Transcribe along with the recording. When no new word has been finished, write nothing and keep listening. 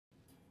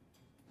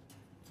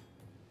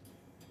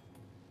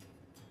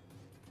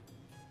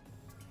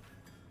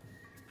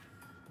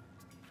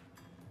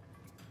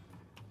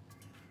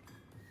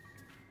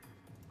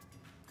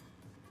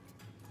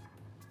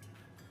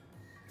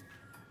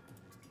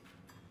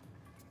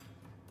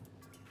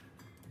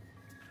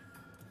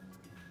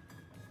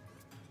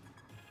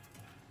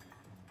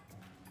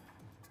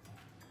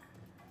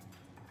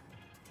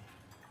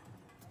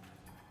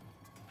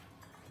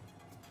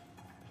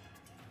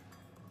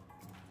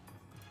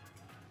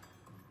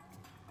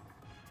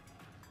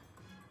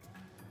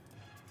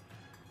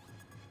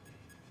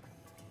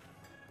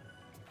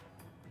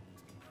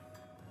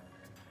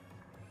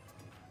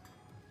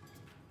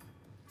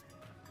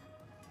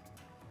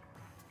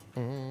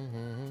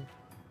Mm-hmm.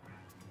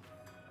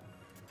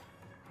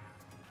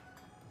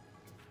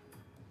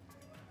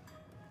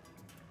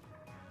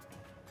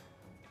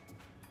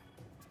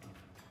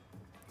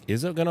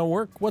 Is it gonna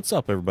work? What's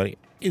up, everybody?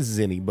 Is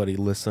anybody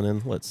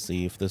listening? Let's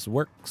see if this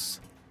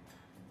works.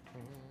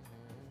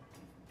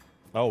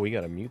 Oh, we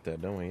gotta mute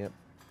that, don't we? Yep.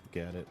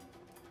 Got it.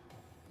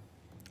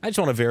 I just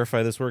want to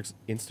verify this works.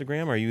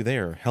 Instagram, are you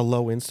there?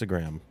 Hello,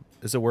 Instagram.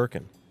 Is it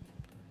working?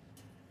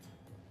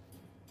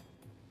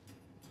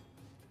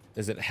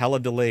 Is it hella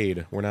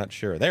delayed? We're not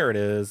sure. There it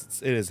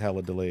is. It is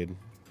hella delayed.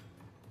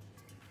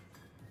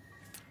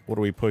 What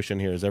are we pushing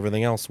here? Is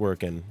everything else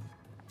working?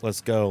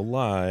 Let's go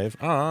live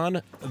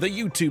on the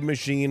YouTube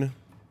machine.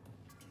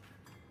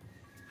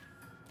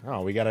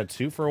 Oh, we got a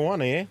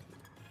 2-for-1, eh?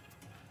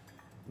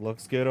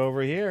 Looks good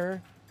over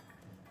here.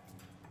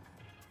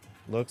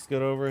 Looks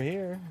good over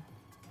here.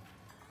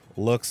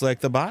 Looks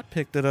like the bot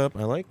picked it up.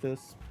 I like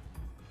this.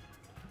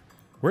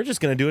 We're just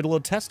going to do a little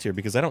test here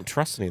because I don't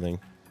trust anything.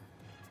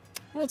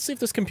 Well, let's see if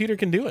this computer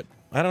can do it.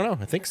 I don't know.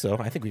 I think so.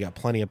 I think we got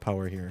plenty of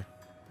power here.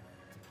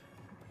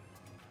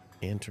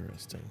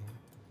 Interesting.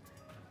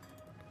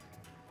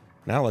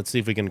 Now let's see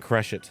if we can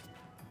crush it.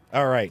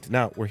 All right.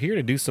 Now, we're here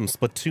to do some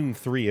Splatoon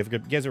 3. Have you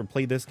guys ever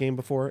played this game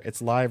before?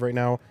 It's live right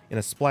now in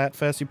a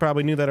Splatfest. You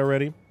probably knew that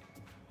already.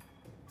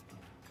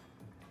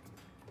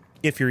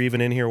 If you're even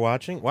in here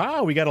watching.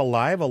 Wow, we got a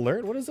live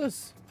alert. What is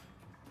this?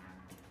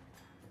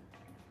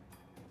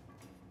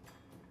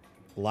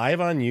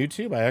 Live on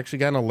YouTube? I actually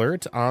got an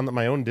alert on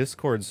my own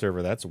Discord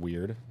server. That's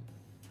weird.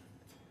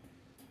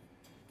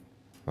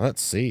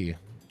 Let's see.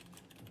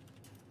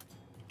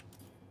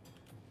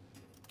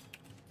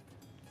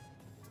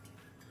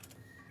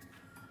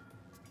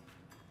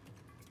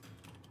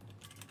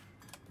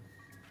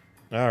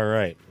 All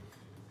right.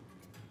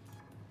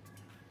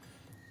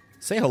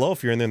 Say hello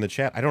if you're in there in the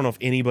chat. I don't know if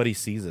anybody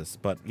sees this,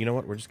 but you know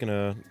what?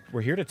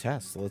 We're here to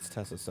test. So let's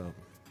test this out.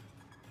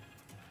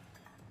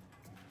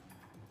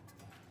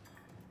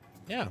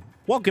 Yeah.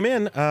 Welcome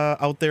in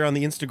out there on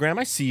the Instagram.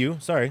 I see you.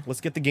 Sorry.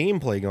 Let's get the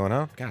gameplay going,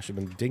 huh? Gosh, I've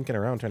been dinking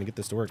around trying to get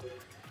this to work.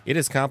 It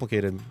is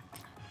complicated.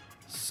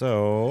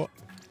 So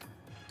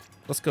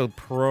let's go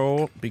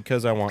pro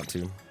because I want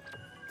to.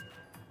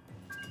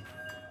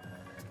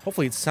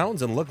 Hopefully it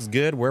sounds and looks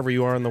good wherever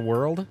you are in the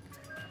world.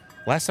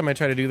 Last time I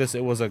tried to do this,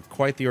 it was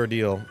quite the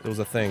ordeal. It was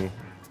a thing.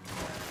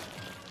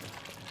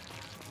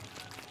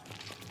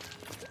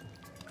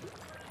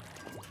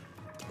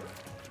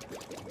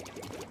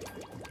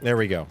 There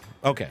we go.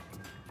 Okay.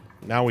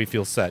 Now we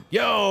feel set.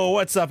 Yo,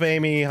 what's up,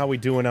 Amy? How we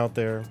doing out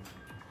there?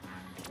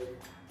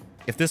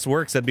 If this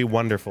works, that'd be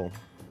wonderful.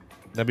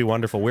 That'd be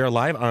wonderful. We are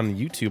live on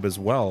YouTube as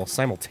well,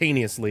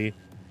 simultaneously.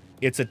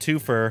 It's a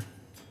twofer.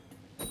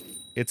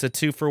 It's a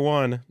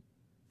 2-for-1.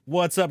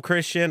 What's up,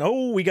 Christian?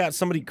 Oh, we got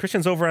somebody.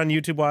 Christian's over on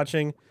YouTube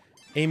watching.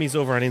 Amy's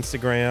over on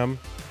Instagram.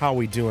 How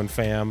we doing,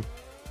 fam?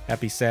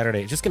 Happy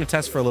Saturday. Just going to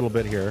test for a little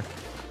bit here.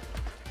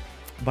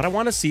 But I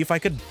want to see if I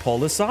could pull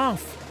this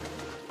off.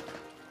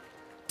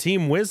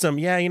 Team Wisdom.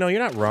 Yeah, you know, you're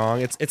not wrong.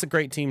 It's a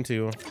great team,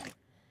 too.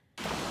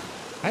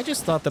 I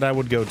just thought that I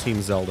would go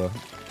Team Zelda.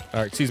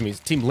 Or, excuse me,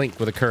 Team Link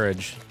with a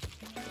courage.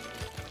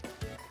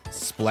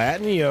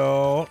 Splatting,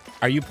 yo.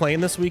 Are you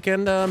playing this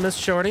weekend, Miss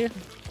Shorty?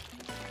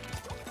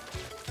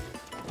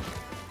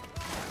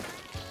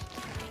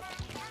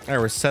 All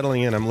right, we're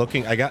settling in. I'm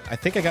looking. I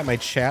think I got my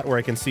chat where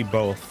I can see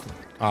both.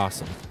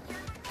 Awesome.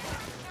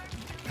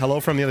 Hello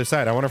from the other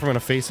side. I wonder if I'm going to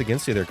face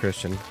against you there,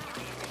 Christian.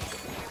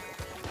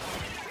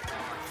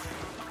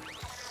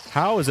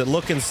 How is it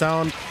look and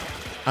sound?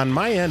 On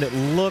my end, it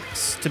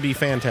looks to be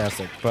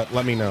fantastic, but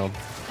let me know.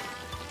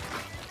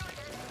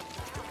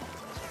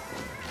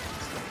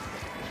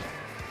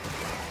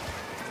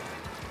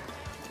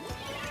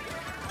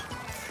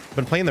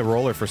 Been playing the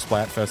roller for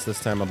Splatfest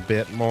this time a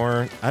bit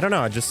more. I don't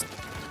know. I just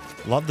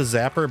love the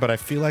zapper, but I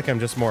feel like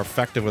I'm just more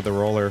effective with the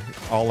roller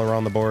all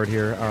around the board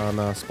here on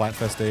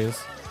Splatfest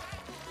days.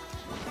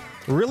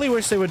 Really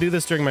wish they would do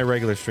this during my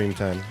regular stream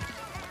time.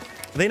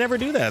 They never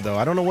do that, though.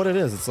 I don't know what it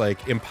is. It's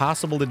like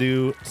impossible to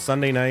do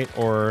Sunday night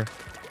or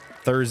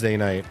Thursday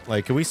night.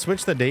 Like, can we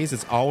switch the days?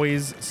 It's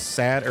always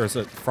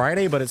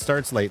Friday, but it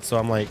starts late. So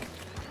I'm like,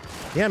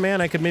 yeah,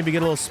 man, I could maybe get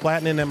a little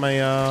splatting in at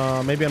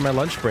my, maybe on my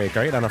lunch break,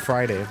 right? On a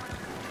Friday.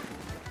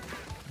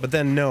 But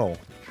then no.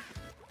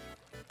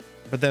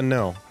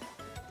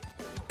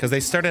 Because they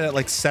started at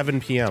like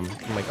 7 p.m.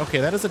 I'm like, okay,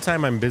 that is the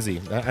time I'm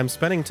busy. I'm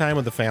spending time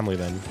with the family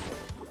then.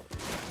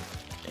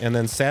 And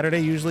then Saturday,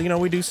 usually, you know,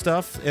 we do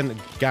stuff. And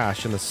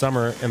gosh, in the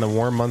summer, in the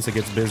warm months, it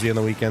gets busy on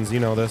the weekends. You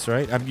know this,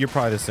 right? You're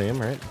probably the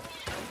same, right?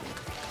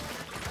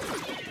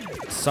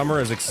 Summer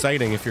is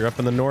exciting if you're up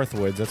in the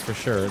Northwoods, that's for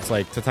sure. It's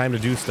like the time to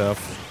do stuff.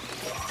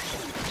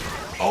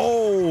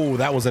 Oh,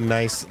 that was a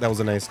nice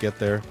get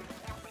there.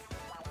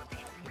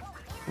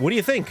 What do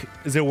you think?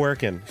 Is it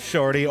working?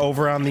 Shorty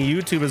over on the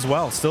YouTube as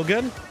well. Still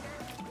good?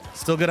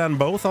 Still good on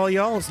both, all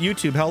y'all?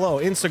 YouTube, hello.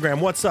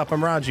 Instagram, what's up?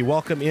 I'm Raji.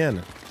 Welcome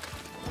in.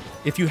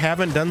 If you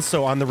haven't done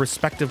so on the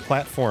respective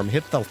platform,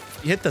 hit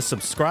the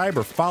subscribe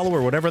or follow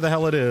or whatever the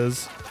hell it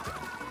is.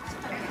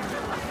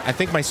 I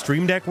think my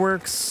Stream Deck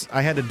works.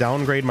 I had to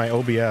downgrade my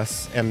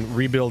OBS and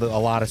rebuild a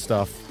lot of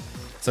stuff.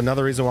 It's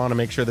another reason why I want to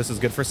make sure this is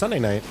good for Sunday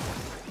night.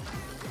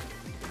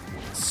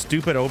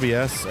 Stupid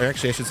OBS, or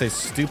actually I should say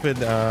stupid,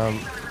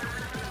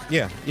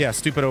 yeah,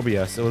 stupid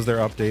OBS. It was their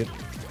update.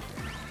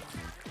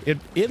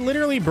 It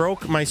literally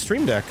broke my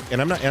Stream Deck,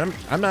 and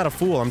I'm not a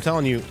fool. I'm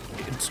telling you,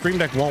 Stream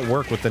Deck won't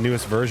work with the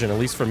newest version. At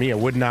least for me, it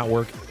would not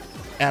work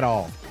at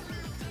all.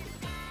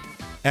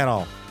 At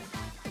all.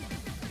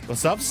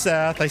 What's up,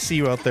 Seth? I see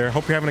you out there.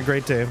 Hope you're having a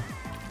great day.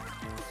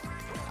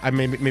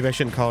 Maybe I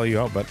shouldn't call you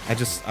out, but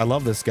I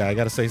love this guy. I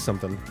gotta say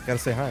something. Gotta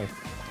say hi.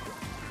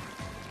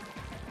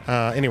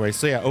 Anyway,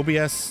 so yeah,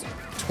 OBS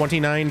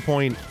 29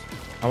 point,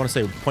 I want to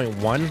say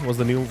 0.1 was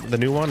the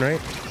new one,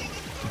 right?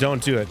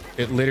 Don't do it.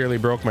 It literally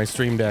broke my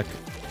Stream Deck.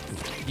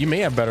 You may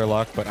have better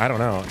luck, but I don't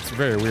know. It's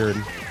very weird.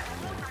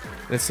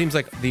 It seems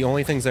like the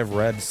only things I've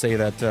read say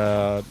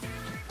that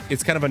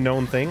it's kind of a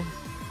known thing,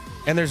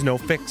 and there's no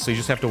fix, so you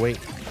just have to wait.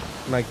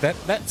 Like,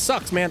 that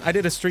sucks, man. I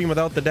did a stream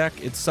without the deck.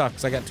 It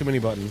sucks. I got too many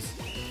buttons.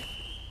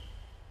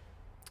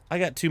 I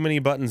got too many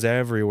buttons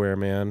everywhere,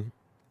 man.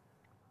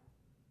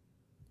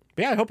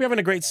 But yeah, I hope you're having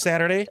a great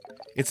Saturday.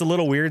 It's a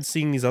little weird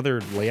seeing these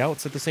other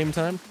layouts at the same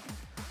time.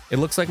 It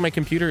looks like my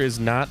computer is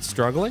not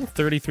struggling.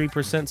 33%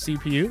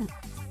 CPU.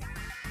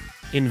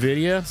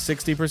 NVIDIA,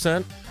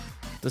 60%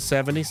 to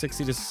 70,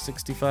 60 to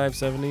 65,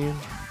 70.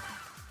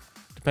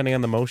 Depending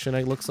on the motion,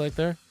 it looks like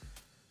there.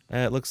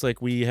 It looks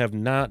like we have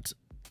not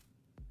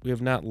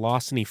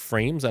lost any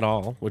frames at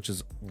all, which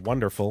is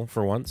wonderful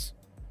for once.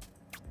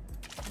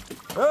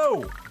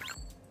 Oh!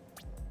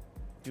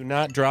 Do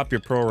not drop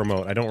your Pro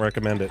Remote. I don't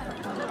recommend it.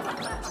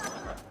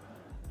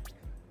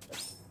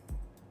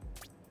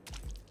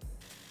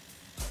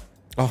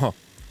 Oh,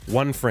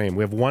 one frame.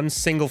 We have one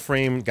single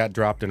frame got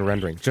dropped in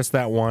rendering. Just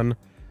that one.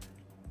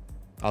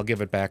 I'll give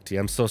it back to you.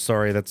 I'm so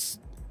sorry. It's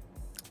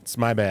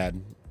my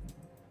bad.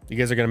 You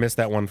guys are going to miss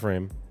that one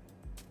frame.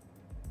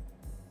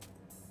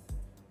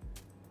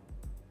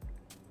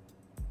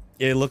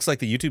 It looks like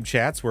the YouTube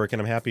chat's working.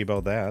 I'm happy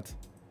about that.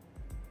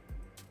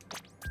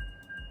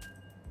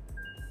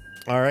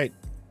 All right.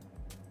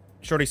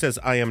 Shorty says,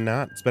 I am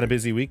not. It's been a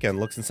busy weekend.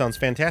 Looks and sounds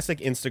fantastic.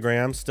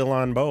 Instagram, still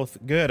on both.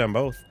 Good on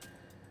both.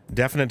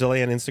 Definite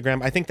delay on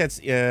Instagram. I think that's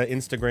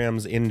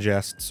Instagram's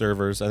ingest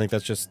servers. I think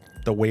that's just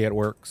the way it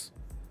works.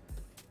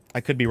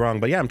 I could be wrong,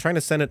 but yeah, I'm trying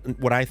to send it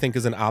what I think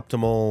is an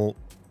optimal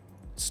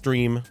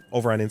stream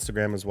over on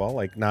Instagram as well.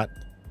 Like, not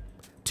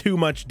too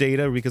much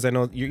data, because I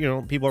know, you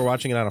know, people are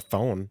watching it on a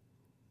phone.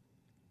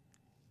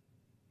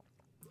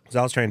 So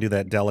I was trying to do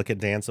that delicate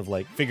dance of,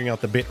 like, figuring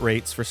out the bit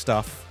rates for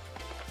stuff.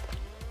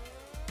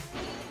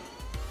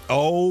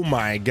 Oh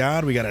my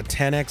god, we got a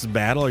 10x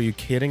battle. Are you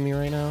kidding me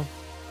right now?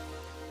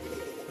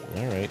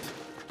 All right.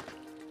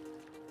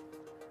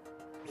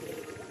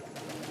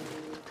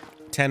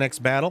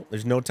 10x battle.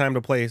 There's no time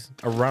to play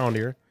around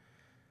here.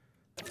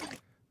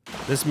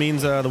 This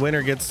means the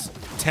winner gets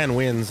 10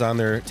 wins on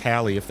their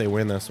tally if they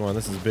win this one.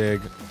 This is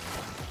big.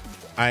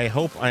 I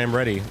hope I am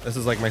ready. This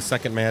is like my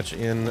second match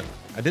in...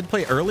 I did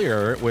play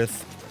earlier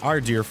with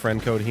our dear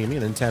friend Code Hemi,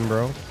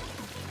 NIN10DO.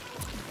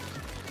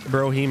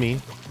 Bro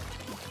Hemi.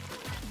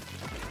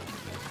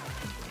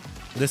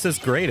 This is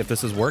great if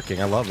this is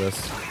working. I love this.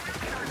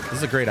 This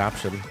is a great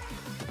option.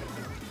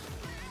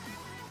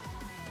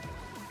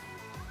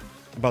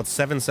 About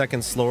 7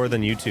 seconds slower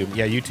than YouTube.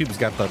 Yeah, YouTube's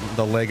got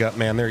the leg up,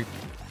 man.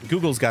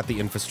 Google's got the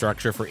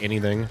infrastructure for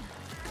anything.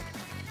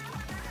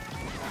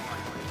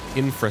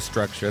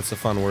 Infrastructure, that's a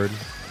fun word.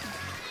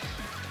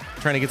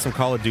 Trying to get some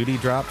Call of Duty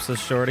drops, says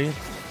Shorty.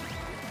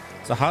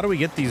 So how do we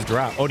get these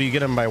drops? Oh, do you get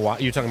them by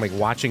you're talking like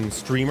watching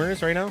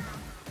streamers right now?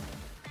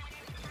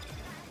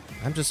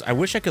 I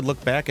wish I could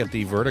look back at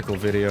the vertical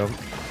video.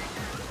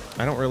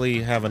 I don't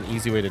really have an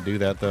easy way to do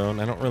that, though,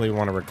 and I don't really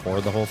want to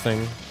record the whole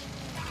thing.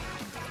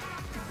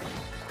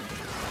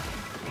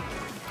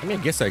 I mean,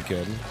 I guess I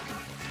could.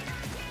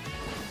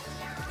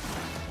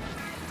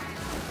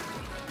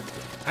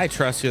 I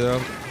trust you,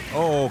 though.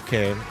 Oh,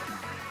 okay.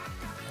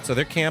 So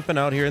they're camping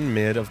out here in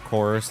mid, of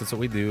course. That's what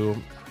we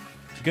do.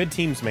 Good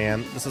teams,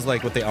 man. This is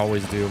like what they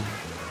always do.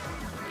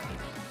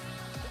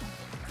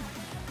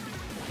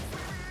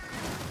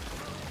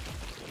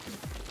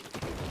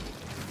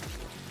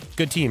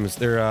 Good teams.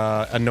 They're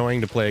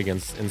annoying to play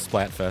against in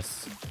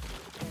Splatfest.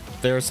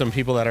 There are some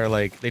people that are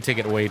like, they take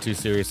it way too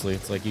seriously.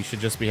 It's like, you should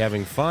just be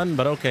having fun,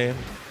 but okay.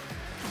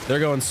 They're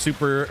going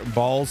super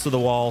balls to the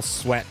wall,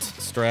 sweat,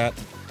 strat.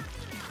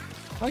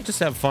 I like just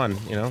have fun,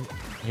 you know?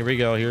 Here we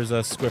go. Here's a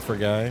Squiffer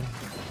guy.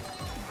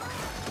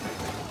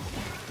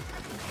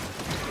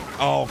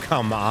 Oh,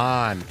 come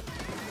on.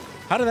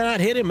 How did that not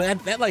hit him?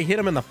 That like hit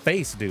him in the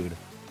face, dude.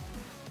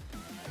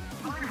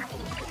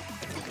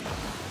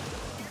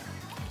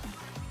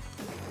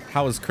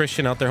 How is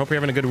Christian out there? Hope you're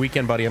having a good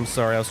weekend, buddy. I'm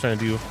sorry. I was trying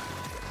to do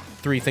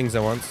 3 things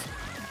at once.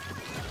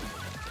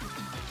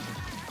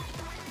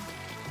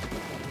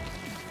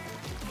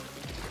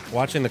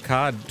 Watching the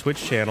COD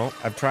Twitch channel.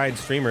 I've tried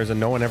streamers and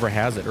no one ever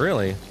has it.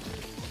 Really?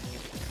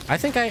 I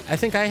think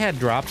I had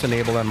drops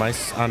enabled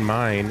on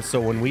mine,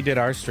 so when we did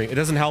our stream, it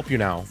doesn't help you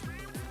now.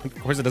 Of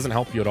course, it doesn't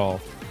help you at all.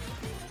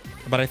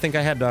 But I think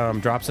I had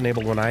drops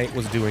enabled when I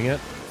was doing it.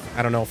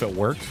 I don't know if it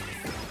worked.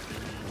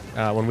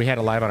 When we had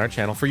it live on our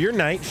channel. For your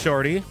night,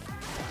 Shorty.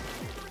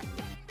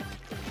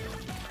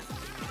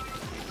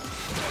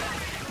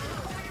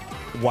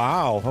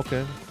 Wow,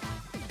 okay.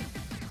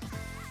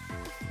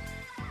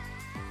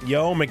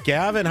 Yo,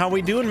 McGavin, how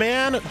we doing,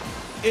 man?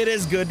 It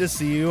is good to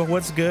see you.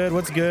 What's good?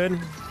 What's good?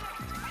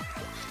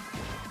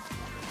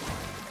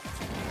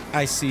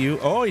 I see you.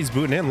 Oh, he's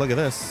booting in. Look at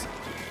this.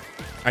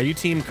 Are you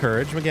Team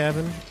Courage,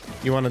 McGavin?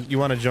 You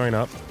wanna join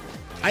up?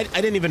 I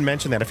didn't even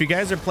mention that. If you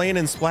guys are playing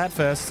in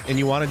Splatfest and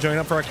you want to join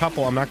up for a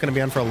couple, I'm not going to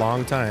be on for a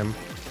long time.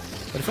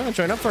 But if you want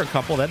to join up for a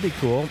couple, that'd be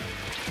cool.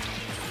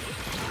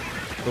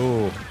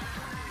 Ooh.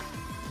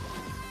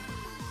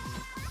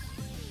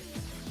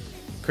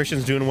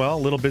 Christian's doing well.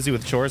 A little busy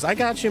with chores. I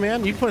got you,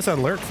 man. You can put us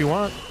on lurk if you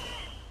want.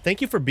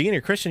 Thank you for being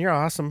here, Christian. You're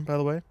awesome, by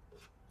the way.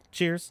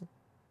 Cheers.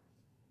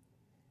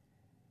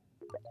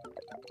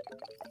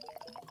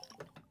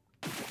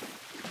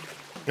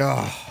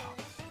 Oh.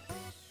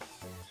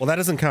 Well, that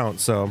doesn't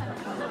count, so...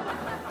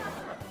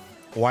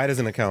 Why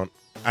doesn't it count?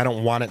 I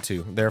don't want it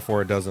to,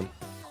 therefore it doesn't.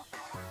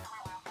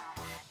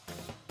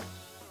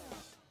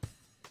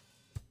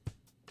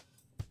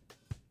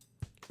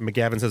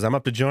 McGavin says, I'm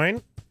up to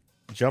join.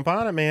 Jump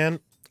on it,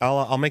 man.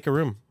 I'll make a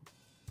room.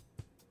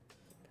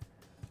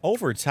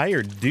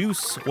 Overtired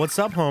Deuce. What's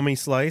up, homie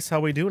Slice?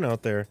 How we doing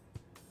out there?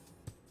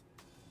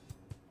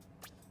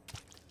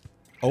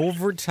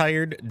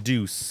 Overtired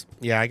Deuce.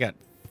 Yeah, I got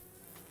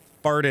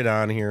farted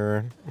on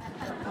here.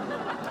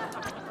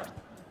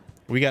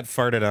 We got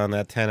farted on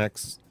that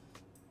 10x.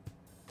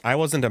 I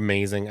wasn't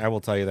amazing, I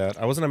will tell you that.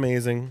 I wasn't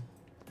amazing.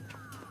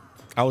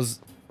 I was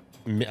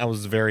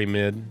very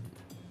mid.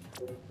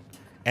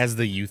 As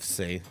the youth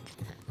say.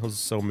 I was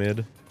so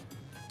mid.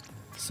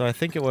 So I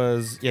think it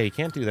was... Yeah, you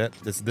can't do that.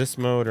 It's this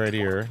mode right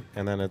here.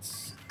 And then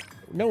it's...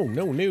 No.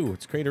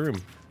 It's create a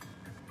room.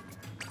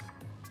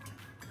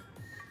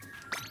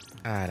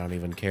 I don't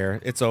even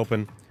care. It's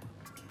open.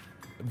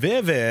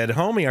 Vivid,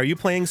 homie, are you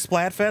playing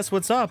Splatfest?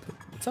 What's up?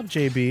 What's up,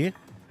 JB?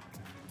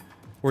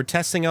 We're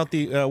testing out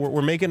the...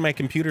 we're making my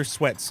computer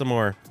sweat some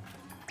more.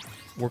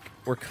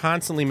 We're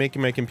constantly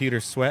making my computer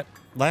sweat.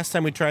 Last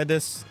time we tried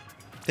this,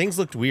 things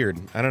looked weird.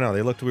 I don't know,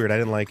 they looked weird. I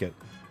didn't like it.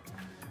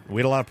 We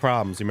had a lot of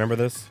problems. You remember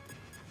this?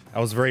 I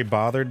was very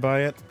bothered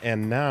by it,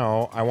 and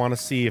now I want to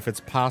see if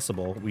it's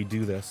possible we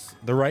do this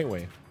the right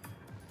way.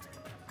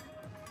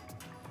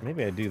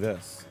 Maybe I do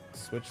this.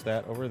 Switch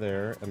that over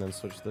there, and then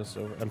switch this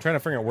over. I'm trying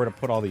to figure out where to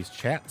put all these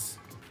chats.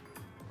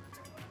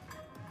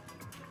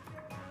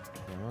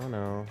 Oh,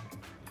 no.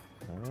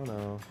 Oh,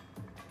 no.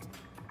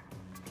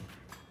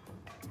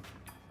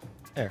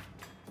 There.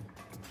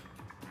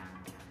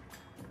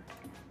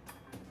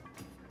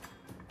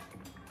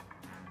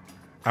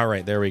 All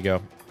right, there we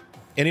go.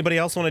 Anybody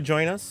else want to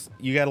join us?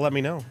 You got to let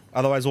me know.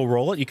 Otherwise, we'll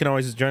roll it. You can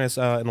always join us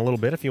in a little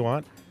bit if you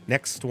want.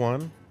 Next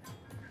one.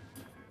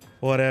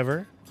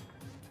 Whatever.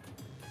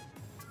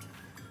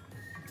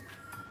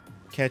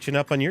 Catching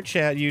up on your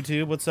chat,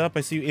 YouTube. What's up?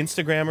 I see you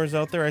Instagrammers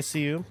out there. I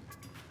see you.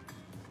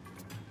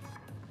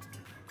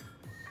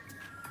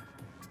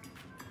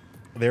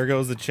 There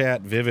goes the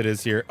chat. Vivid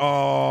is here. Oh.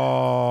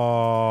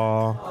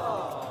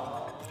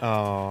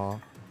 Oh.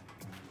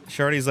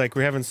 Shardy's like,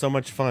 we're having so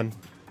much fun.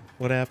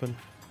 What happened?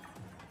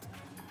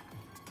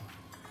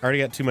 I already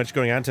got too much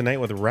going on tonight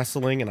with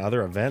wrestling and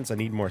other events. I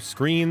need more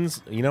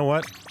screens. You know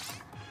what?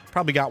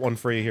 Probably got one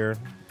for you here.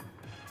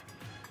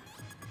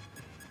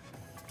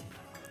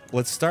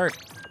 Let's start.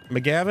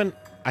 McGavin,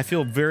 I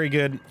feel very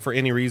good for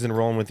any reason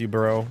rolling with you,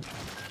 bro.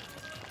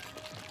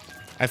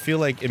 I feel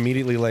like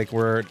immediately like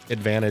we're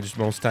advantaged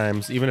most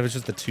times, even if it's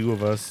just the two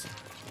of us.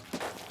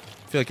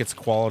 I feel like it's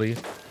quality.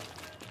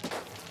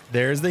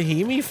 There's the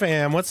Hemi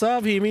fam. What's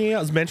up, Hemi? I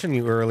was mentioning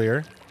you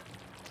earlier.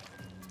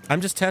 I'm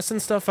just testing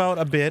stuff out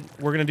a bit.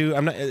 We're gonna do,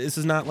 this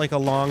is not like a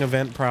long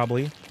event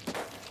probably.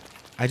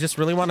 I just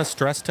really want to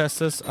stress test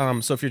this.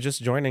 So if you're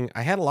just joining,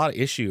 I had a lot of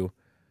issue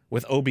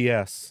with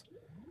OBS.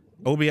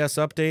 OBS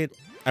update.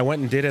 I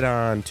went and did it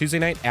on Tuesday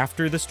night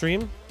after the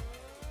stream,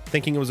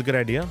 thinking it was a good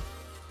idea.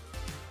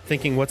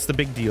 Thinking, what's the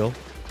big deal?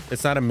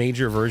 It's not a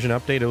major version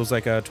update. It was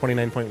like a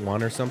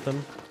 29.1 or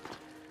something.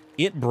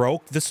 It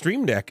broke the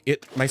Stream Deck.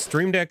 My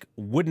Stream Deck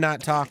would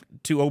not talk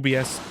to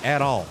OBS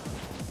at all.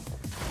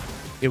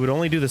 It would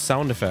only do the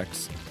sound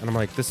effects. And I'm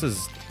like, this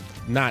is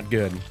not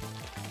good.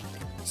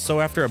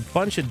 So after a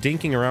bunch of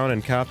dinking around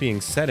and copying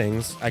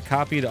settings, I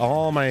copied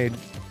all my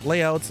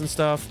layouts and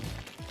stuff.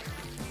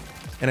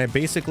 And I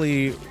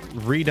basically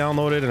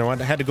re-downloaded, and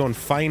I had to go and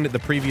find the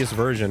previous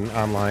version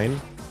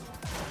online.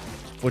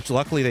 Which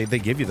luckily they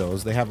give you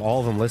those. They have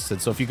all of them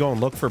listed. So if you go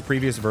and look for a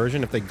previous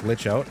version, if they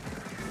glitch out,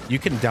 you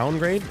can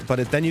downgrade,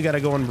 but then you got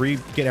to go and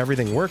get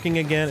everything working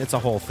again. It's a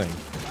whole thing.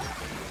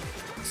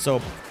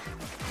 So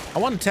I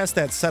want to test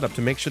that setup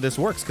to make sure this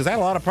works, because I had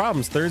a lot of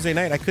problems. Thursday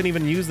night, I couldn't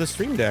even use the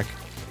Stream Deck.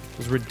 It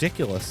was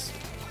ridiculous.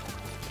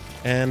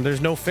 And there's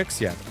no fix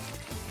yet.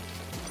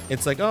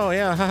 It's like, oh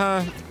yeah,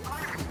 haha.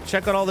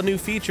 Check out all the new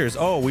features.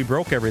 Oh, we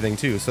broke everything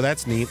too, so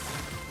that's neat.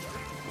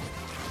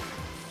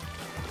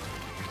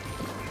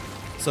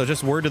 So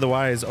just word to the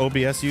wise,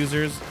 OBS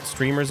users,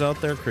 streamers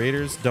out there,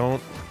 creators,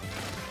 don't.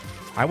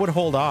 I would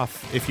hold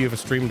off if you have a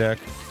Stream Deck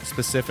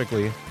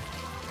specifically.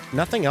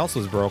 Nothing else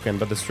was broken,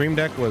 but the Stream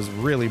Deck was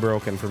really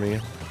broken for me.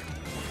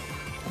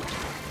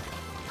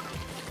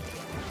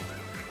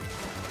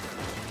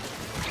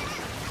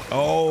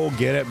 Oh,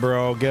 get it,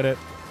 bro. Get it.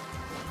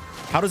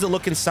 How does it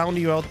look and sound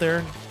to you out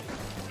there?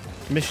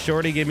 Miss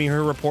Shorty gave me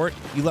her report.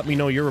 You let me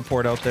know your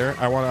report out there.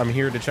 I'm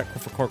here to check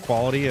for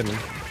quality. And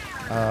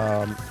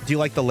do you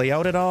like the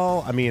layout at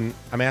all? I mean,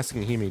 I'm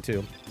asking Hemi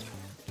too.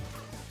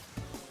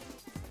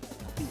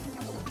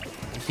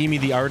 Hemi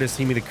the artist,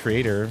 Hemi the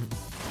creator.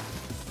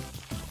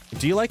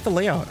 Do you like the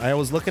layout? I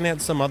was looking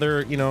at some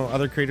other, you know,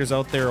 other creators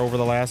out there over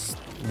the last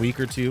week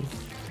or two.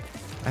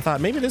 I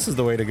thought maybe this is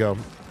the way to go.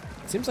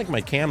 Seems like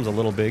my cam's a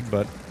little big,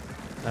 but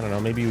I don't know.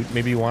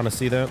 Maybe you want to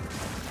see that.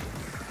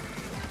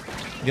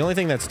 The only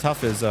thing that's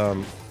tough is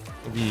the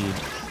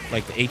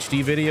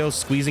HD video.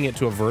 Squeezing it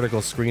to a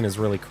vertical screen is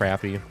really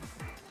crappy.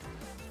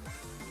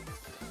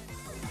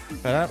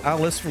 But I'll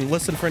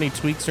listen for any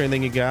tweaks or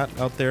anything you got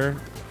out there,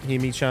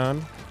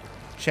 Himi-chan.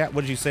 Chat,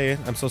 what did you say?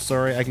 I'm so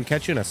sorry. I can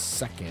catch you in a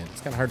second.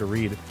 It's kind of hard to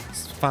read.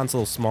 This font's a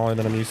little smaller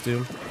than I'm used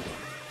to.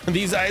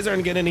 These eyes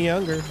aren't getting any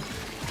younger.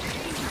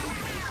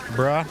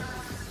 Bruh.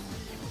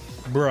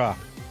 Bruh.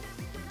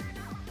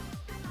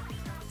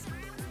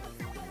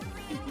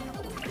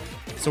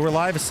 So we're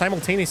live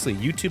simultaneously,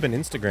 YouTube and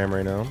Instagram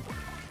right now,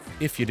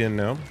 if you didn't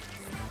know.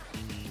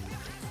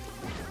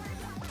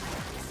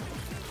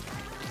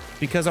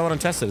 Because I want to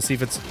test it,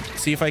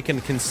 see if I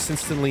can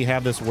consistently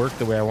have this work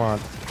the way I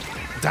want.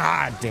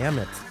 Ah, damn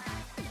it.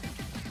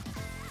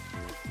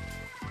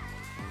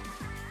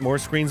 More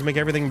screens make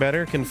everything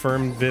better.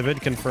 Confirmed,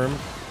 Vivid, confirmed.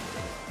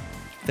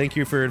 Thank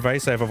you for your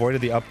advice. I've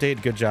avoided the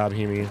update. Good job,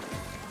 Hemi.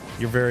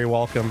 You're very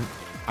welcome.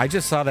 I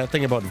just saw that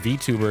thing about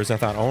VTubers. I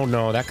thought, oh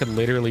no, that could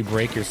literally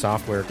break your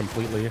software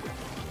completely.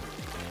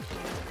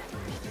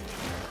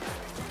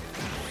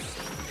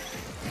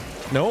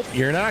 Nope,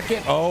 you're not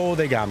getting... Oh,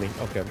 they got me.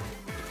 Okay.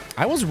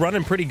 I was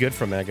running pretty good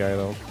from that guy,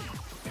 though.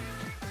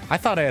 I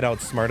thought I had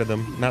outsmarted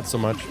them. Not so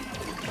much.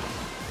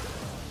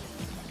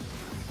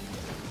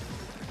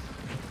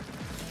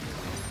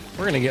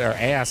 We're gonna get our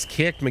ass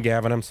kicked,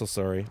 McGavin. I'm so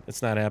sorry.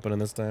 It's not happening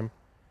this time.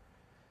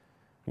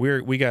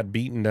 We got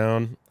beaten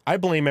down. I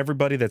blame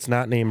everybody that's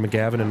not named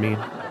McGavin and me.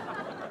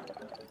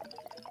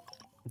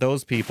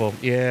 Those people.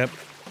 Yeah.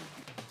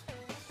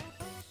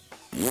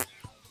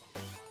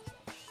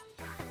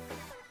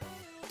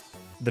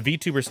 The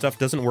VTuber stuff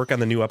doesn't work on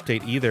the new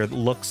update either. It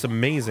looks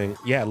amazing.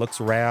 Yeah, it looks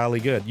really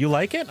good. You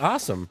like it?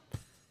 Awesome.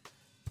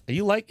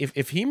 You like...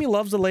 If Hemi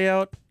loves the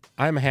layout,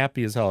 I'm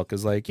happy as hell.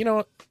 Because, like, you know,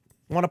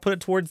 I want to put it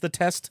towards the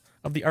test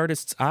of the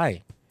artist's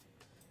eye.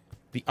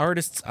 The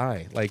artist's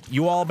eye. Like,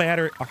 you all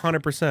matter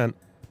 100%.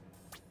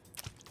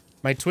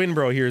 My twin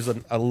bro here is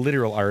a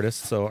literal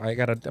artist, so I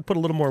put a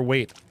little more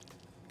weight.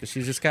 Because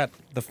she's just got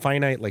the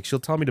finite, like, she'll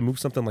tell me to move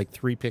something like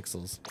 3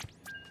 pixels.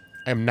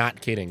 I'm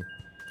not kidding.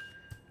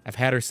 I've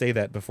had her say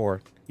that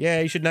before. Yeah,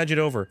 you should nudge it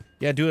over.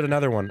 Yeah, do it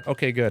another one.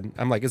 Okay, good.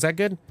 I'm like, is that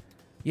good?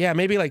 Yeah,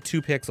 maybe like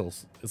 2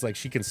 pixels. It's like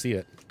she can see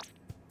it.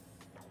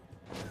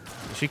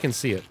 She can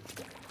see it.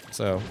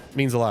 So, it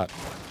means a lot.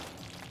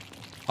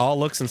 All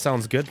looks and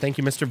sounds good. Thank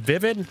you, Mr.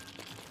 Vivid.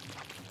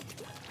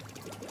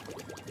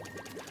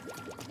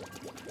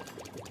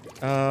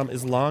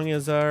 As long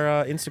as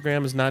our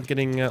Instagram is not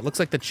getting... looks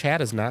like the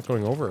chat is not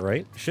going over it,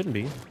 right? Shouldn't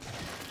be.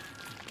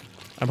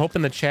 I'm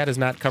hoping the chat is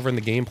not covering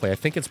the gameplay. I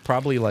think it's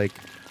probably, like,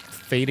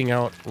 fading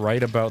out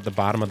right about the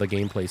bottom of the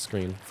gameplay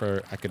screen.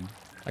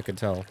 I could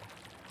tell.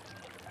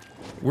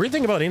 Weird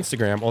thing about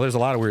Instagram... Well, there's a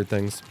lot of weird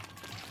things.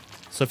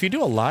 So if you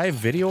do a live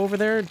video over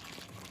there...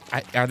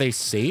 are they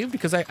saved?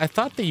 Because I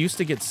thought they used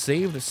to get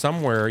saved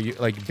somewhere,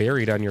 like,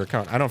 buried on your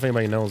account. I don't know if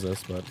anybody knows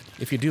this, but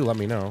if you do, let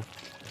me know.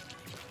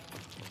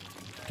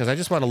 Because I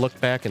just want to look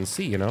back and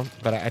see, you know?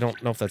 But I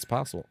don't know if that's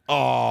possible.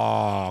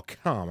 Oh,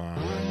 come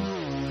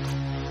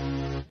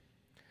on.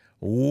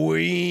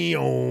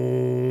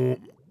 Wee-oh.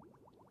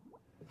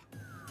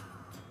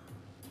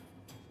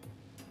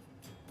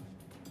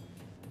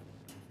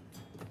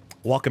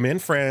 Welcome in,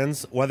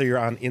 friends. Whether you're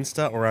on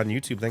Insta or on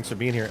YouTube, thanks for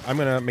being here.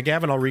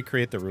 McGavin, I'll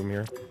recreate the room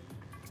here.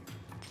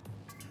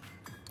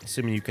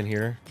 Assuming you can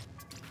hear.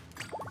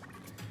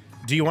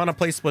 Do you want to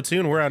play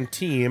Splatoon? We're on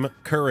Team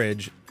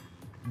Courage,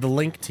 the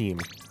Link team.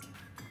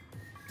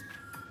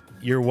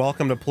 You're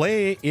welcome to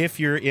play if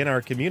you're in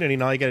our community.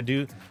 And all you got to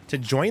do to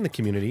join the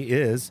community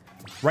is,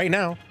 right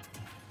now,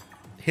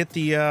 hit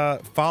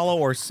the follow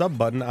or sub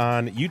button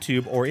on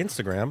YouTube or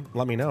Instagram.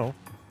 Let me know.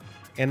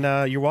 And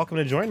you're welcome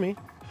to join me.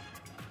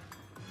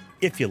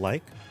 If you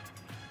like.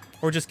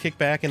 Or just kick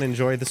back and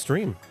enjoy the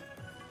stream.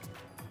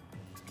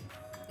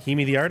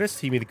 Hemi the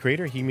artist, Hemi the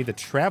creator, Hemi the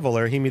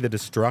traveler, Hemi the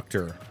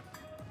destructor.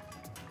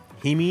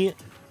 Hemi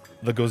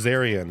the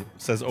Gozerian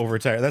says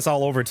overtired. That's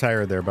all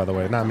overtired there, by the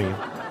way, not me.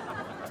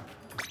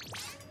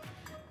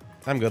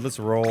 I'm good. Let's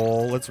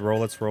roll. Let's roll.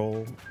 Let's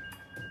roll.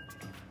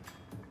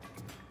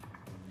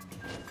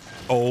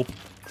 Oh.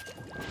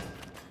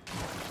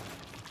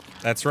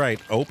 That's right.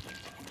 Oh.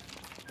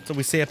 That's what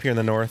we say up here in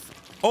the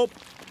north. Oh.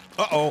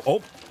 Uh-oh.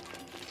 Oh.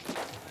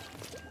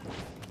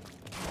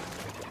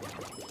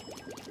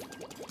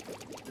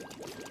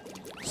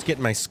 Just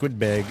getting my squid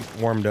bag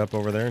warmed up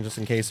over there, just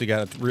in case we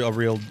got a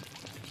real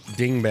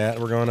dingbat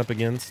we're going up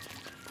against.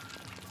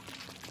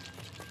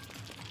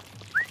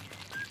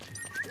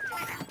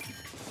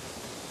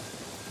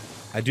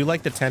 I do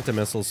like the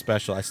Tentamissiles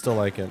special. I still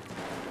like it.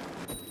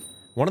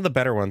 One of the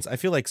better ones. I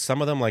feel like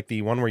some of them, like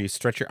the one where you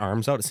stretch your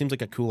arms out, it seems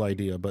like a cool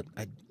idea, but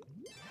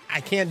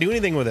I can't do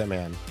anything with it,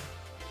 man.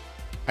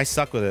 I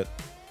suck with it.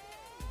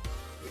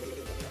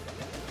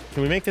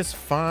 Can we make this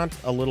font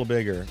a little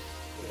bigger?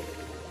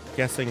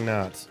 Guessing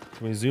not.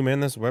 Can we zoom in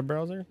this web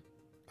browser?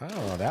 I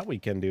don't know. That we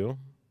can do.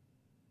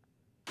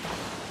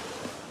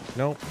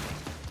 Nope.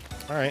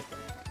 All right.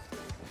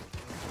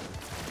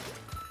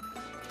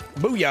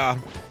 Booyah!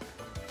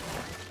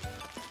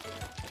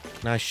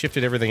 Now I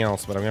shifted everything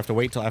else, but I'm gonna have to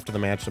wait till after the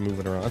match to move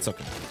it around. That's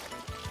okay.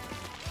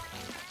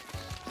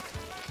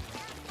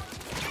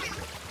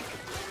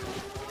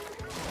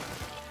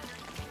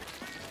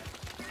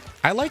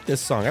 I like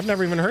this song. I've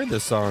never even heard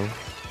this song.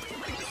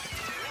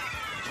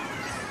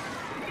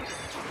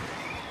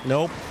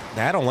 Nope.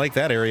 I don't like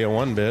that area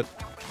one bit.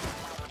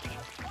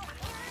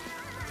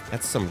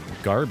 That's some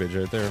garbage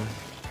right there.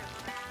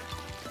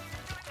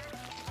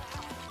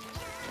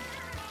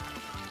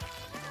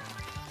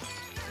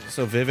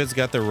 So Vivid's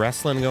got the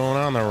wrestling going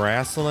on, the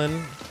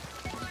wrestling.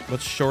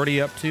 What's Shorty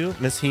up to?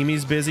 Miss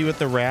Hemi's busy with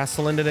the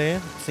wrestling today,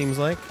 seems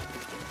like.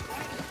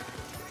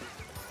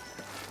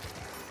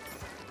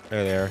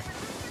 There they are.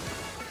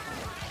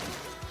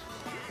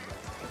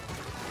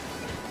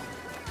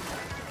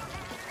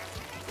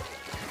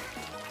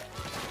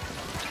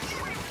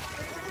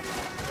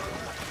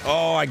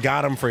 Oh, I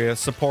got him for you.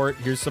 Support.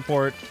 Here's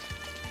support.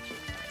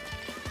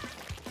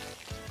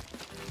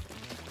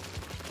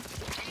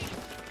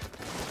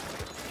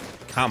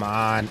 Come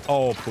on.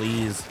 Oh,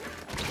 please.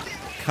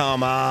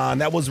 Come on.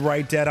 That was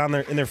right dead on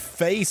in their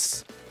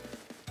face.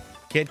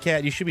 Kit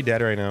Kat, you should be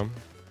dead right now.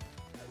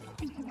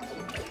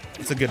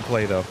 It's a good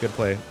play, though. Good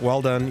play.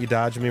 Well done. You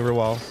dodged me real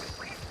well.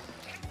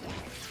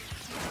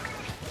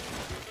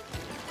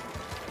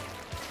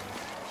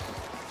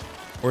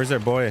 Where's our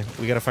boy?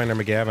 We gotta find our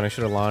McGavin. I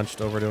should have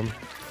launched over to him.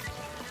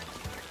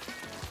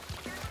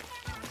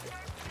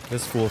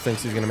 This fool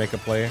thinks he's gonna make a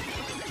play.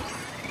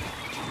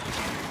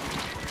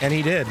 And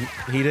he did.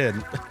 He did.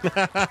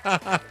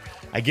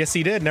 I guess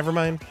he did. Never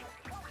mind.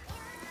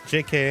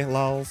 JK,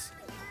 lols.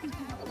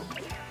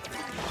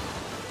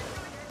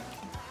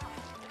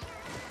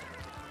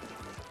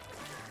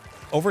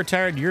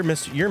 Overtired, you're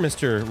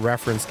Mr.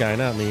 Reference guy,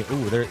 not me.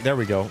 Ooh, there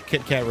we go.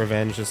 Kit Kat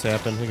Revenge just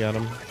happened. We got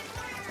him.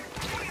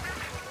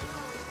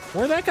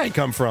 Where'd that guy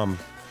come from?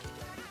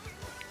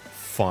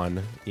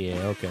 Fun. Yeah,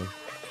 okay.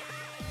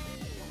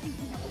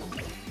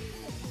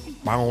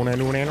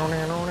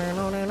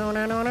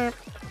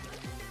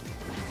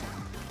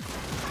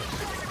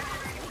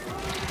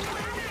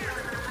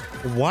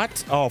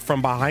 What? Oh,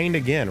 from behind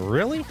again.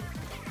 Really?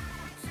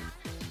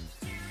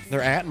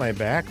 They're at my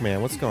back,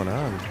 man. What's going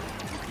on?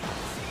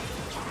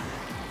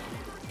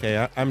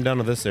 Okay, I'm done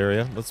with this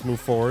area. Let's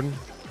move forward.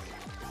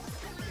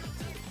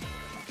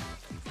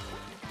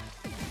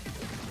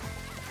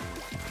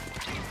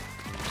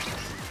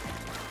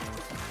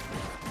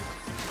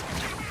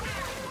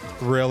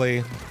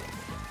 Really?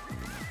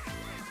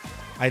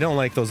 I don't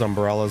like those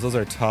umbrellas. Those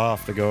are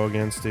tough to go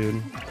against,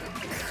 dude.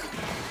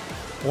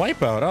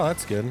 Wipeout. Oh,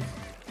 that's good.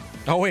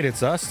 Oh, wait,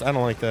 it's us? I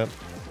don't like that.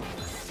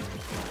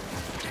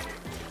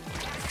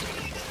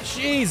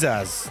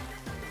 Jesus!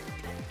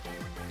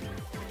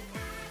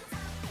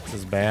 This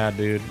is bad,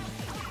 dude.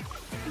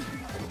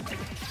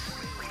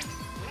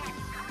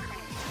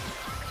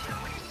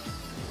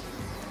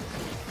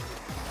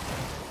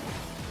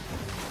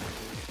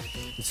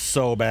 It's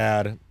so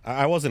bad.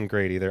 I wasn't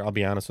great either, I'll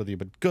be honest with you,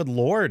 but good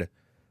lord.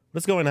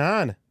 What's going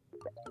on?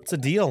 What's the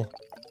deal?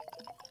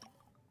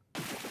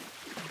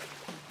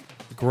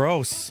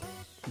 Gross.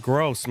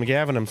 Gross.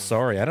 McGavin, I'm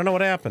sorry. I don't know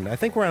what happened. I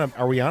think we're on a...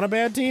 Are we on a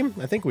bad team?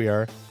 I think we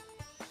are.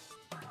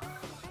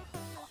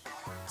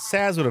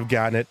 Saz would have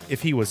gotten it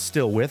if he was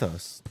still with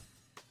us.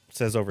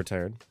 Says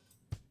Overtired.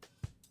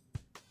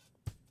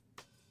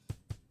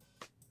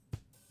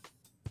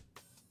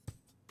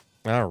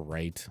 All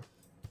right.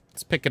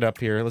 Let's pick it up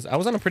here. I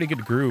was on a pretty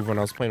good groove when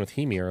I was playing with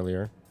Hemi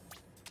earlier.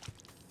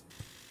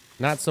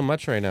 Not so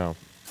much right now.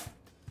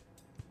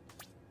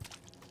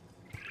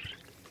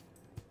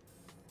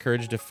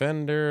 Courage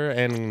Defender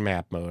and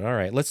map mode. All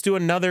right, let's do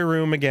another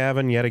room,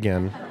 McGavin, yet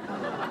again.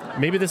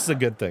 Maybe this is a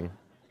good thing.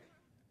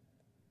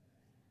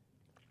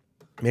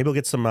 Maybe we'll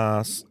get some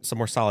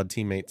more solid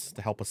teammates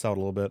to help us out a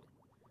little bit.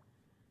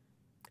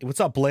 Hey, what's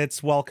up,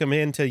 Blitz? Welcome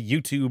into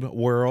YouTube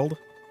world.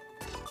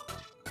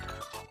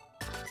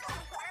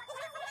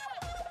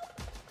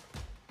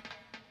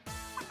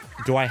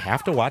 Do I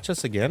have to watch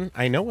this again?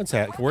 I know what's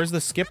happening. Where's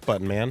the skip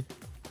button, man?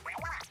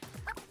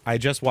 I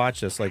just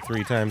watch this like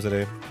 3 times a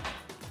day.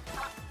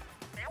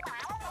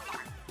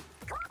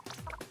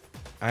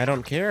 I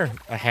don't care.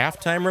 A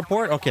halftime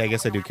report? Okay, I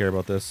guess I do care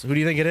about this. Who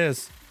do you think it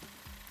is?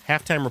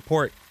 Halftime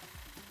report.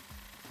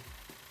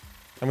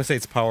 I'm gonna say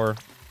it's Power.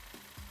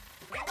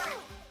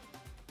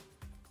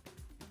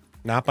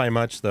 Not by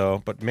much,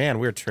 though. But man,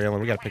 we're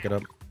trailing. We gotta pick it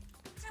up.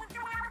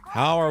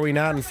 How are we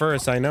not in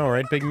first? I know,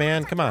 right, big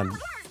man? Come on.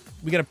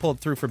 We gotta pull it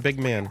through for big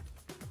man.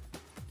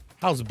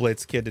 How's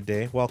Blitz Kid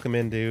today? Welcome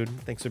in, dude.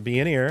 Thanks for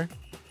being here.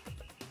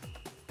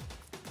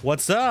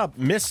 What's up,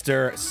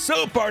 Mr.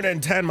 Super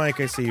Nintendo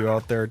Mike? I see you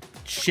out there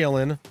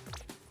chilling.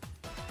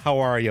 How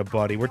are you,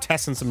 buddy? We're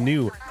testing some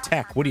new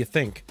tech. What do you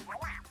think?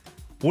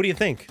 What do you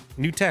think?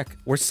 New tech.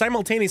 We're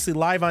simultaneously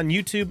live on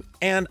YouTube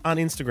and on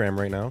Instagram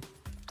right now.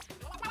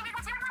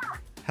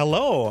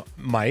 Hello,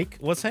 Mike.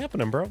 What's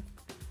happening, bro?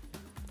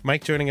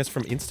 Mike joining us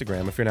from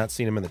Instagram. If you're not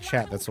seeing him in the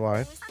chat, that's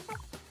why.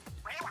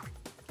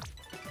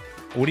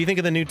 What do you think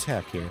of the new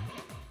tech here?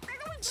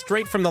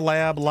 Straight from the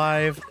lab,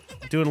 live,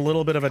 doing a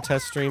little bit of a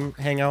test stream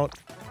hangout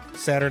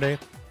Saturday.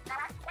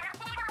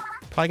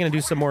 Probably gonna do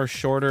some more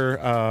shorter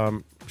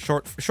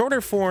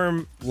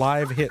form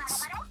live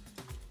hits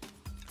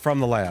from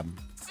the lab.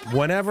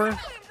 Whenever,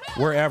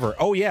 wherever.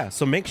 Oh yeah,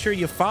 so make sure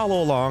you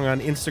follow along on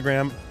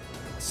Instagram.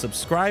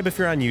 Subscribe if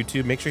you're on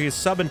YouTube. Make sure you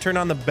sub and turn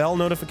on the bell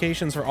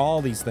notifications for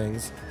all these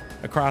things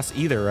across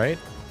either, right?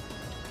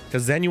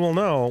 Because then you will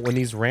know when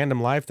these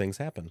random live things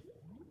happen.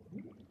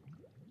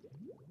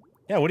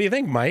 Yeah, what do you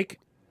think, Mike?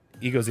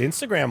 He goes,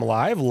 Instagram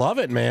live? Love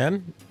it,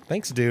 man.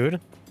 Thanks,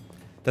 dude.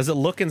 Does it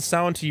look and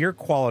sound to your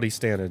quality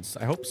standards?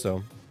 I hope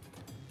so.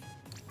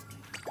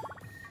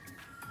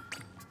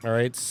 All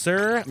right,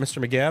 sir,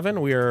 Mr. McGavin,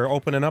 we are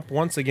opening up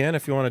once again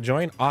if you want to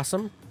join.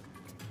 Awesome.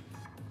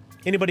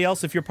 Anybody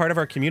else, if you're part of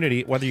our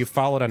community, whether you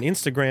follow it on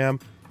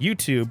Instagram,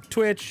 YouTube,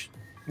 Twitch,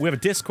 we have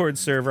a Discord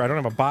server. I don't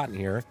have a bot in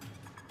here,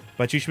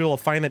 but you should be able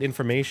to find that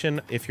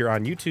information if you're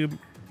on YouTube.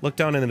 Look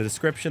down in the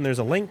description. There's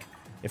a link.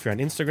 If you're on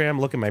Instagram,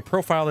 look at my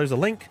profile. There's a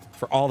link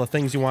for all the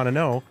things you want to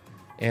know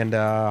and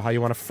how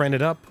you want to friend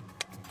it up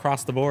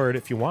across the board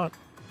if you want.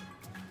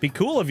 Be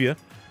cool of you.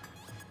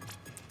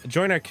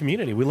 Join our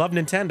community. We love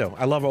Nintendo.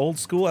 I love old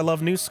school. I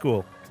love new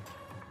school.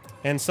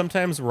 And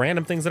sometimes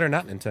random things that are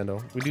not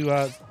Nintendo. We do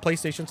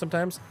PlayStation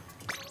sometimes.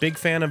 Big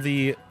fan of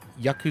the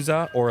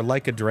Yakuza or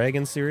Like a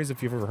Dragon series,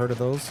 if you've ever heard of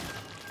those.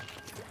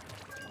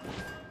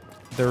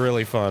 They're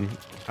really fun.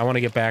 I want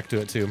to get back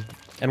to it too.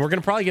 And we're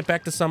going to probably get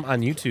back to some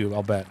on YouTube,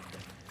 I'll bet.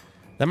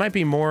 That might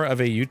be more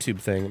of a YouTube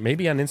thing.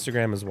 Maybe on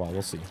Instagram as well.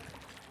 We'll see.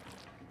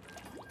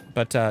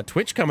 But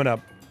Twitch coming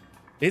up.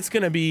 It's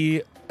going to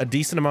be a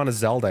decent amount of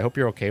Zelda. I hope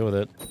you're okay with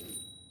it.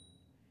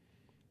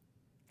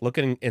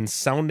 Looking and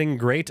sounding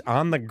great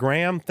on the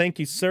gram. Thank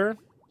you, sir.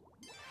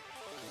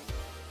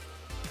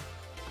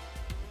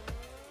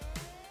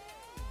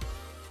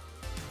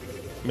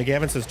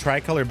 McGavin says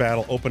Tricolor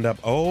Battle opened up.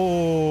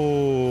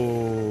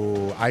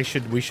 Oh,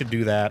 we should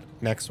do that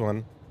next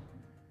one.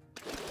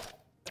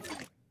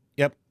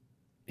 Yep.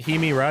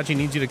 Hemi Raji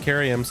needs you to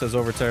carry him, says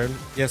Overtard.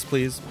 Yes,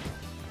 please.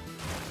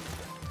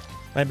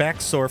 My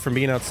back's sore from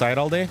being outside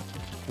all day,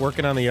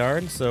 working on the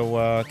yard,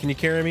 so can you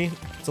carry me?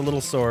 It's a little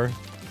sore.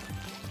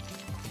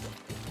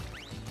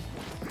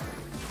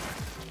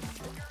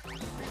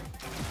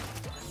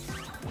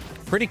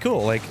 Pretty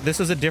cool. Like, this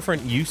is a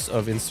different use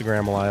of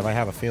Instagram Live, I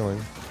have a feeling.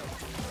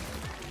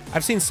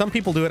 I've seen some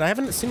people do it. I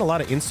haven't seen a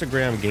lot of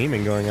Instagram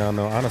gaming going on,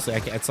 though, honestly.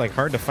 It's, like,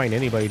 hard to find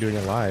anybody doing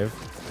it live.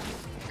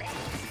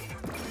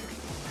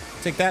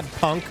 Take that,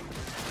 punk.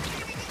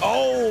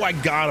 Oh, I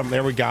got him.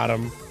 There, we got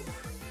him.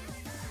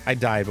 I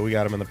died, but we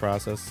got him in the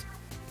process.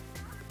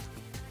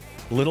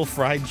 Little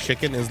Fried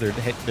Chicken is their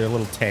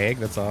little tag.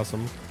 That's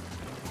awesome.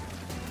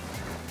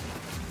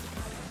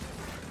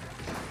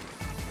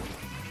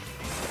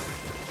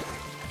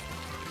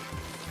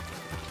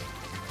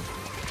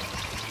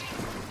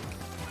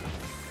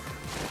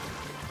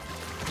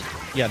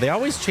 Yeah, they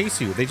always chase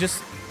you. They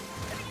just...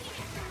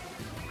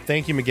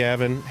 Thank you,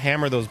 McGavin.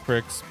 Hammer those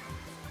pricks.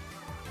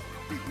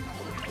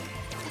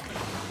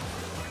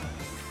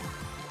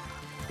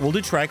 We'll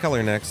do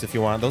Tricolor next if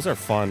you want. Those are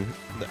fun.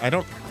 I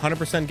don't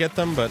 100% get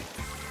them, but...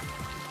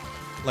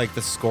 Like,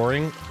 the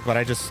scoring. But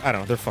I don't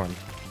know. They're fun.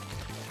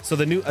 So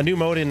a new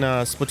mode in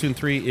Splatoon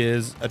 3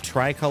 is a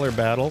Tricolor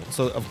Battle.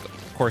 So,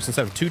 of course,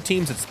 instead of 2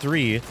 teams, it's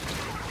 3.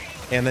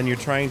 And then you're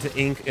trying to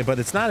ink... But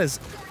it's not as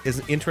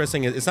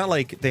interesting. It's not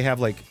like they have,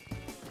 like...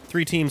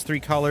 3 teams, 3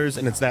 colors,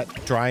 and it's that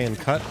dry and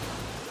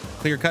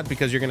clear cut,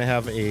 because you're gonna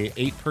have a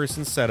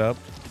 8-person setup,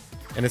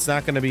 and it's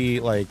not gonna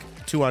be like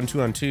 2 on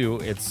 2 on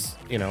 2. It's,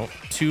 you know,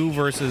 2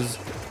 versus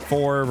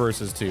 4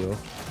 versus 2.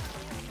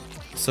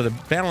 So to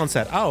balance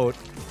that out,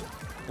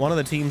 one of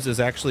the teams is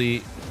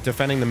actually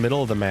defending the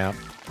middle of the map,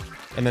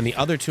 and then the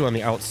other 2 on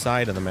the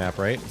outside of the map,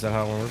 right? Is that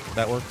how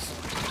that works?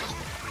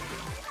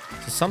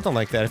 So something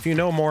like that. If you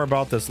know more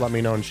about this, let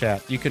me know in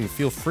chat. You can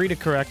feel free to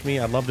correct me.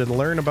 I'd love to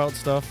learn about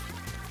stuff.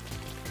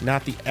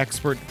 Not the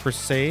expert per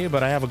se,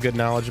 but I have a good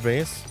knowledge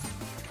base.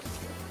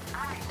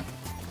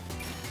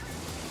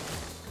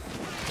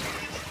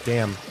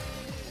 Damn.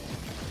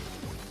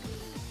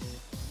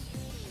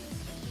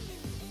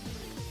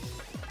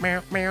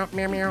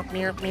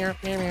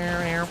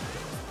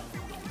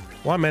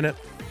 1 minute.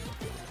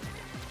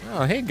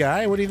 Oh, hey,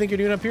 guy. What do you think you're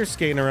doing up here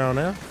skating around,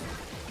 huh?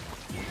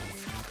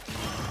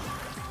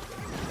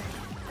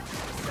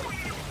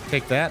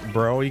 Take that,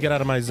 bro. You get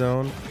out of my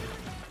zone.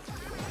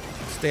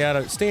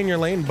 Stay in your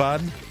lane,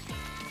 bud.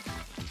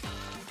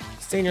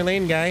 Stay in your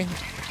lane, guy.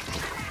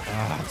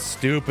 Ah,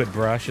 stupid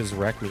brushes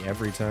wreck me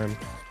every time.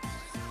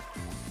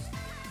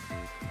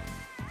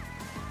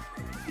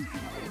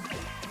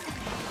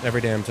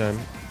 Every damn time.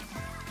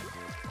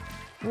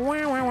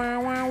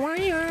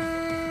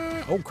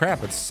 Oh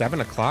crap, it's 7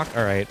 o'clock?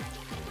 Alright.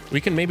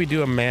 We can maybe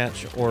do a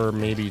match or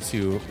maybe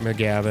two,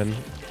 McGavin.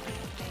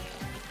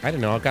 I don't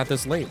know, I got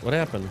this late. What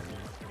happened?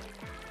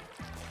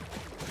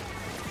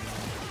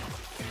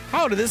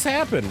 How did this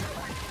happen?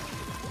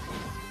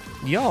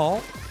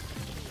 Y'all,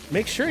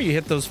 make sure you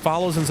hit those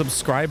follows and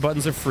subscribe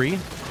buttons are free.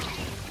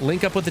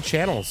 Link up with the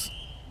channels.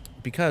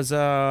 Because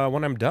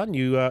when I'm done,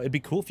 it'd be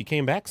cool if you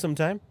came back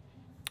sometime.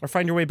 Or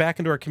find your way back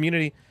into our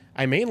community.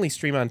 I mainly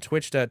stream on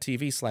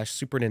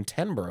twitch.tv/Super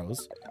Nintendo.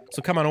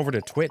 So come on over to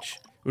Twitch.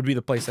 Would be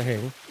the place to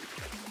hang.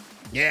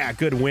 Yeah,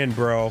 good win,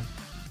 bro. All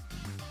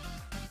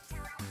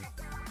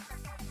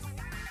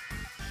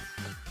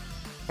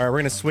right, we're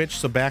going to switch.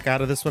 So back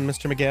out of this one,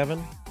 Mr.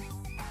 McGavin.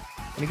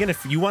 And again,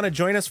 if you want to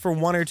join us for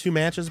 1 or 2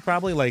 matches,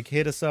 probably, like,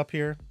 hit us up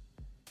here.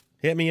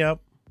 Hit me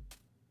up.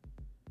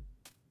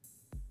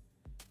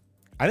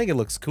 I think it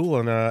looks cool,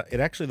 and it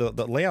actually,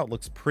 the layout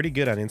looks pretty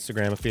good on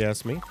Instagram, if you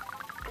ask me.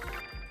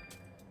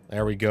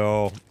 There we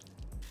go.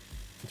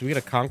 Do we get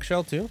a conch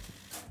shell, too?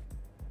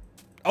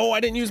 Oh,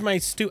 I didn't use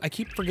my I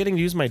keep forgetting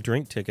to use my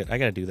drink ticket. I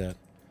gotta do that.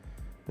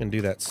 I'm gonna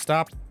do that.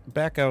 Stop.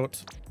 Back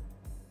out.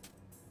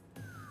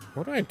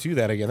 Why do I do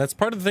that again? That's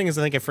part of the thing is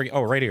I think I forget.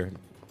 Oh, right here.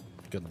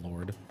 Good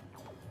lord.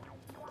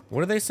 What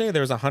did they say?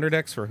 There was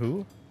 100x for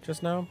who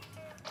just now?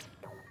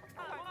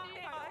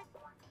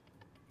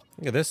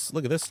 Look at this.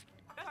 Look at this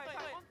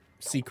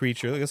sea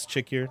creature. Look at this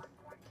chick here.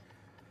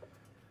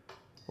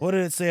 What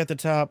did it say at the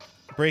top?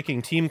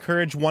 Breaking. Team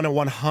Courage won a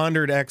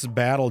 100x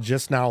battle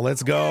just now.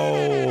 Let's go.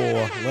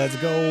 Let's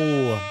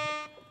go.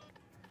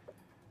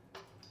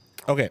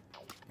 Okay.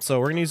 So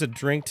we're going to use a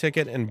drink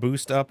ticket and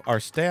boost up our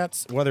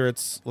stats. Whether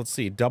it's, let's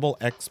see, double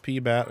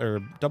XP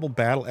double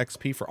battle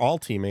XP for all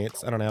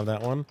teammates. I don't have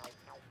that one.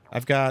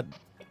 I've got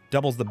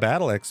doubles the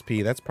battle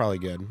XP. That's probably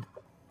good.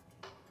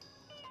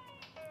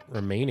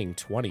 Remaining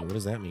 20. What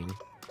does that mean?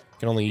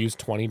 Can only use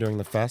 20 during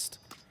the fest.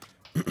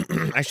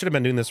 I should have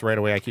been doing this right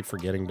away. I keep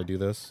forgetting to do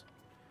this.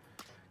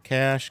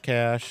 Cash,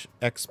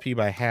 XP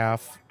by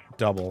half,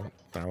 double.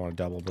 I don't want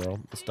to double, bro.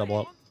 Let's double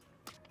up.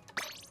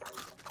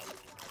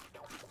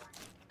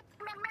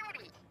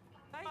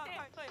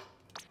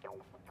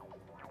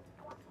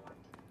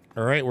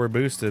 All right, we're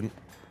boosted.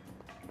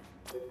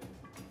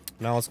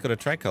 Now let's go to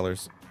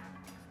tricolors.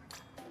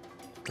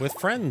 With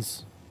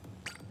friends.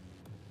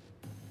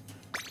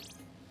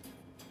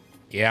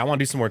 Yeah, I want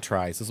to do some more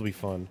tries. This will be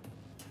fun.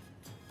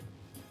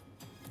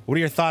 What are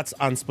your thoughts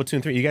on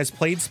Splatoon 3? You guys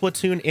played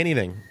Splatoon?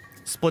 Anything?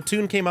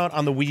 Splatoon came out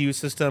on the Wii U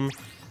system.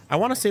 I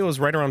want to say it was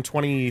right around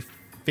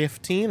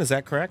 2015. Is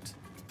that correct?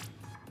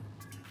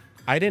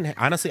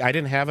 Honestly, I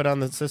didn't have it on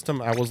the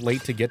system. I was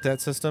late to get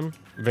that system.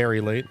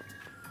 Very late.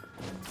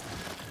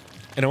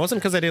 And it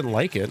wasn't because I didn't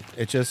like it.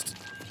 It just,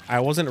 I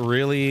wasn't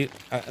really,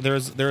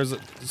 there's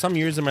some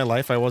years in my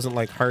life I wasn't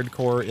like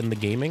hardcore in the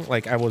gaming.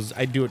 Like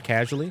I'd do it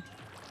casually.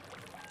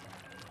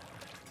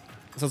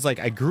 So it's like,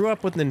 I grew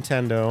up with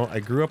Nintendo. I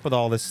grew up with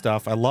all this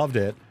stuff. I loved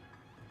it.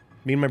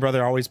 Me and my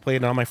brother always played,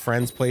 and all my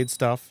friends played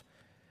stuff.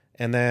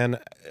 And then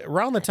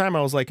around the time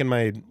I was like in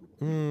my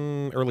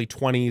early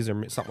 20s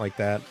or something like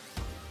that,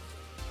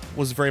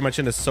 was very much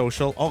into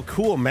social. Oh,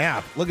 cool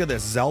map. Look at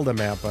this Zelda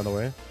map, by the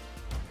way.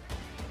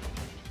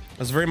 I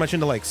was very much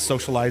into like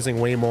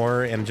socializing way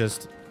more, and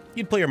just,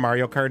 you'd play your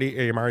Mario Karts,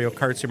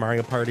 your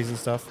Mario Parties and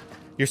stuff.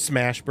 Your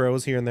Smash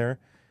Bros here and there.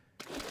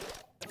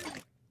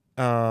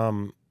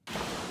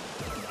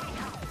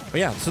 But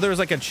yeah, so there was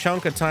like a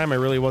chunk of time I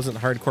really wasn't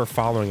hardcore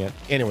following it.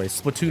 Anyway,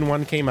 Splatoon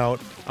 1 came out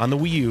on the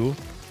Wii U.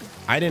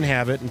 I didn't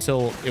have it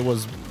until it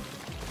was,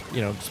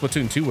 you know,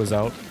 Splatoon 2 was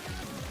out.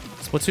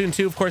 Splatoon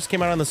 2, of course,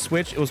 came out on the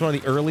Switch. It was one of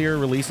the earlier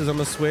releases on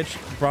the Switch.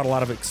 Brought a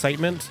lot of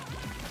excitement.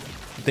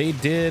 They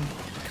did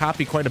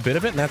copy quite a bit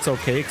of it, and that's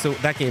okay, because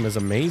that game is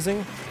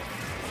amazing.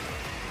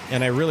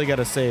 And I really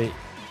gotta say,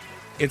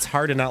 it's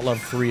hard to not love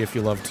 3 if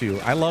you love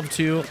 2. I love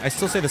 2. I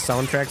still say the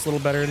soundtrack's a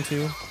little better in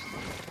 2.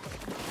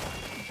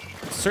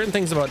 Certain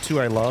things about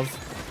 2 I love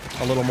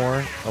a little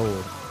more.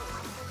 Oh.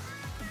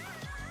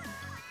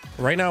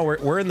 Right now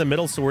we're in the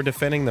middle, so we're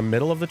defending the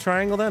middle of the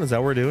triangle then? Is that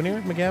what we're doing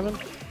here, McGavin?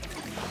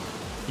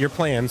 You're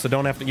playing, so you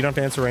don't have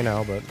to answer right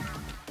now, but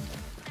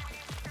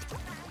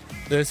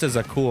this is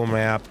a cool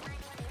map.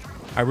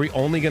 Are we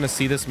only gonna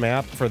see this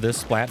map for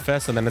this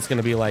Splatfest, and then it's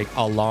gonna be like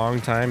a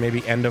long time,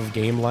 maybe end of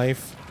game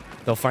life?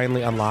 They'll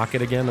finally unlock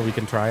it again and we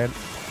can try it.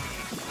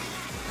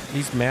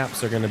 These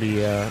maps are gonna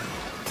be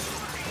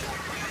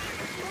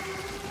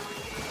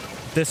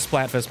this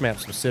Splatfest map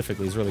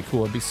specifically is really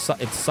cool. It'd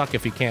suck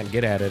if you can't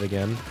get at it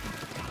again.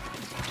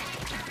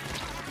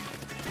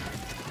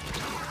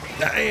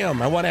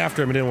 Damn, I went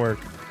after him. It didn't work.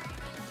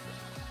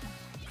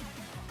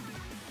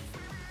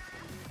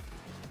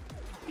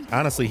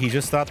 Honestly, he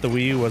just thought the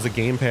Wii U was a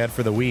gamepad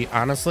for the Wii.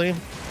 Honestly,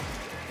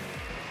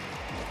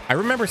 I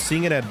remember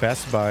seeing it at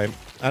Best Buy.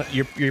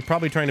 You're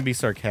probably trying to be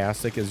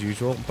sarcastic as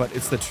usual, but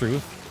it's the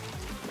truth.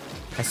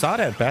 I saw it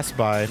at Best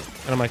Buy,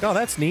 and I'm like, oh,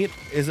 that's neat.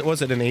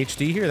 Was it an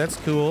HD here? That's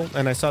cool.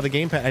 And I saw the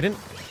gamepad.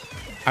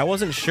 I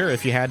wasn't sure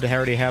if you had to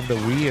already have the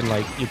Wii and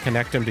like you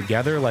connect them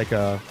together like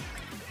a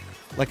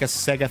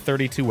Sega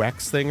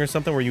 32X thing or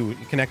something where you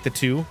connect the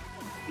two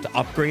to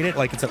upgrade it,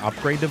 like it's an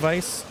upgrade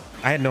device.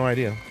 I had no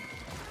idea.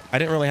 I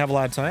didn't really have a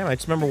lot of time. I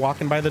just remember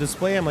walking by the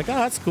display. I'm like, oh,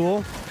 that's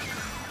cool.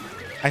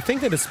 I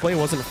think the display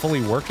wasn't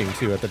fully working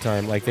too at the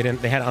time. Like they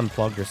had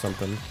unplugged or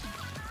something.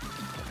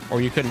 Or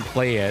you couldn't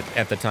play it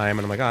at the time.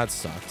 And I'm like, oh, that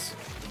sucks.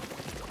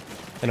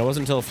 And it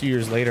wasn't until a few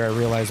years later I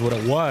realized what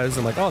it was.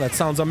 I'm like, oh, that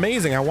sounds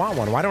amazing. I want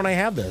one. Why don't I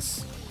have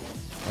this?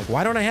 Like,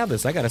 why don't I have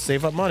this? I got to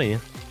save up money.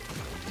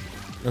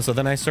 And so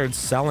then I started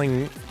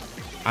selling.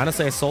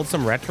 Honestly, I sold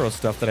some retro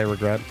stuff that I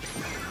regret.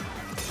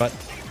 But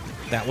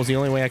that was the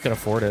only way I could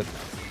afford it.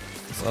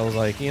 So I was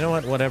like, you know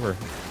what? Whatever.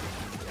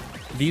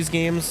 These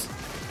games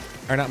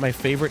are not my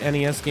favorite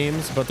NES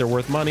games, but they're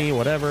worth money.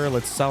 Whatever.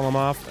 Let's sell them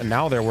off. And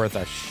now they're worth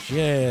a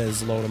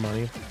shiz load of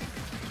money.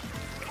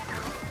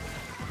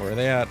 Where are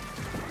they at?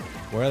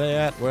 Where are they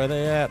at? Where are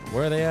they at?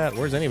 Where are they at?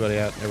 Where's anybody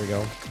at? There we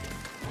go.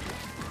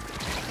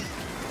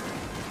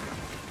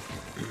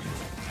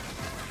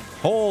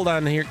 Hold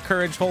on here.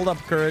 Courage. Hold up,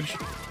 courage.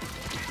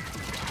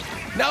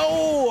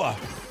 No!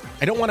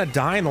 I don't want to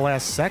die in the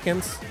last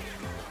seconds.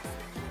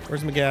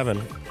 Where's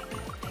McGavin?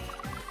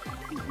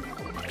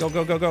 Go,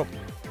 go, go, go.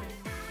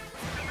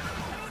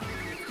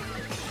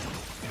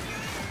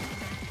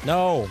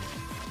 No.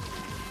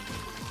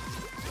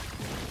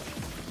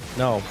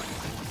 No.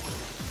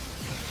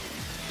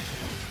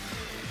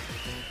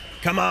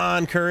 Come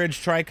on, courage,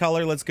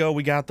 tricolor. Let's go.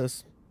 We got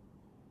this.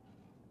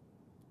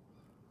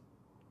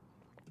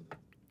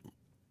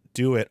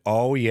 Do it.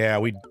 Oh, yeah.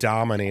 We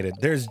dominated.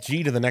 There's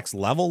G to the next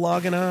level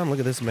logging on. Look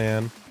at this,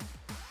 man.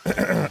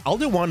 I'll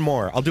do one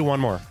more. I'll do one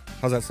more.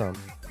 How's that sound?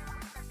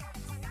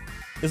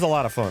 This is a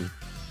lot of fun.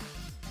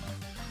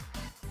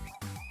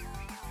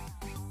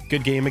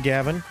 Good game,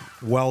 McGavin.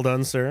 Well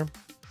done, sir.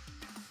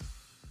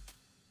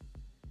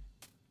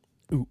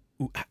 Ooh,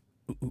 ooh, ah,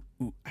 ooh, ooh,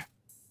 ooh, ah.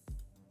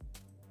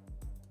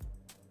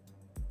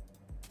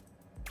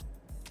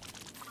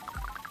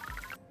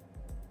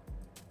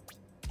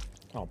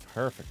 Oh,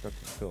 perfect. Okay,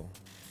 cool.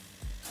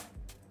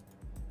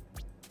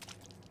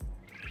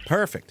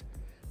 Perfect.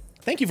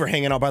 Thank you for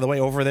hanging out, by the way,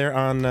 over there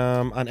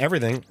on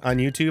everything, on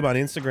YouTube, on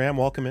Instagram.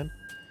 Welcome in.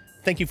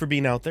 Thank you for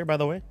being out there, by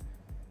the way.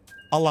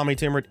 Allow me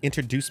to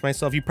introduce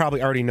myself. You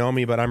probably already know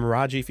me, but I'm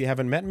Raji. If you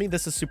haven't met me,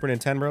 this is Super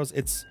Nintendbros.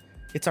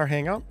 It's our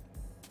hangout.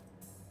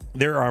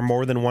 There are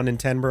more than one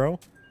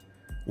Nintendbro.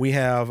 We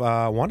have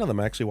one of them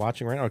actually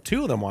watching right now, or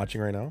two of them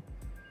watching right now.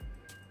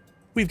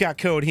 We've got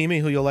Code Hemi,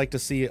 who you'll like to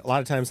see a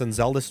lot of times on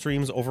Zelda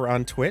streams over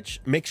on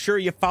Twitch. Make sure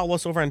you follow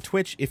us over on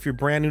Twitch if you're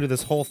brand new to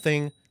this whole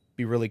thing.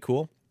 Be really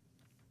cool.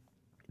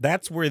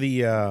 That's where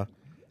the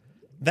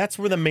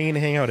main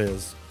hangout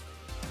is.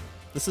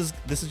 This is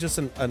just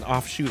an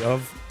offshoot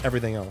of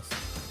everything else.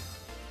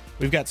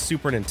 We've got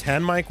Super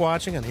Nintendo Mike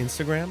watching on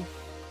Instagram.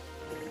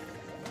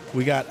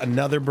 We got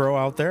another bro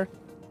out there.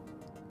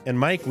 And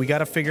Mike, we got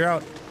to figure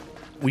out,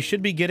 we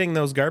should be getting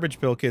those Garbage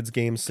Pail Kids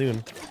games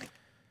soon.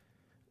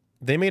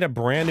 They made a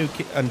brand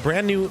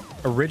new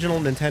original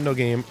Nintendo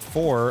game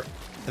for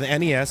the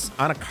NES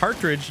on a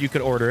cartridge. You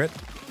could order it,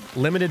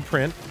 limited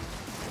print.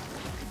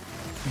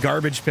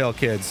 Garbage Pail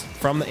Kids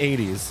from the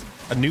 80s.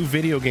 A new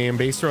video game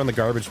based around the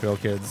Garbage Pail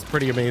Kids.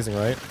 Pretty amazing,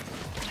 right?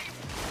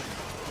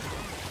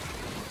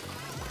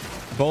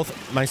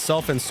 Both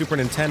myself and Super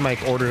Nintendo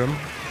Mike ordered them.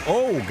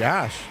 Oh,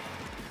 gosh.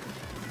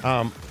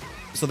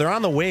 So they're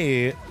on the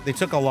way. They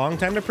took a long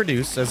time to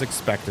produce, as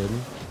expected.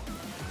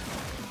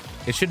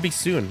 It should be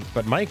soon.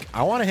 But Mike,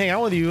 I want to hang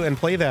out with you and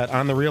play that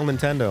on the real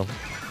Nintendo.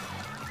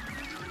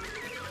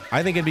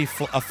 I think it'd be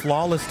a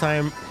flawless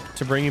time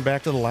to bring you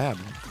back to the lab.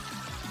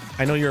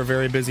 I know you're a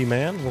very busy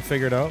man. We'll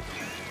figure it out.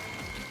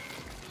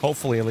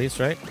 Hopefully, at least,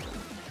 right?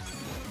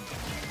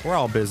 We're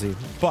all busy,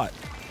 but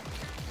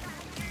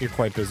you're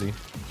quite busy.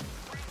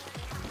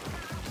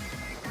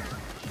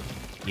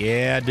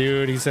 Yeah,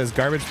 dude. He says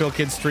Garbage Pail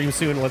Kids stream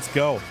soon. Let's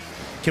go.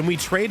 Can we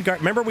trade?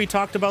 Remember we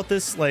talked about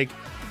this like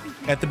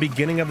at the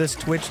beginning of this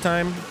Twitch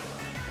time,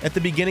 at the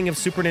beginning of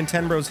Super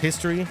Nintendbros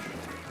history.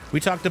 We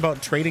talked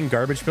about trading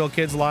Garbage Pail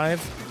Kids live.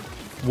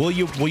 Will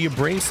you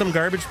bring some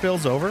Garbage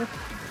Pails over?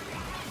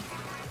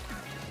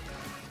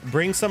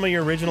 Bring some of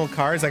your original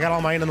cars. I got all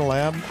mine in the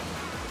lab.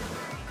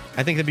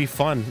 I think it'd be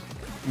fun.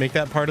 Make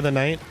that part of the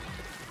night.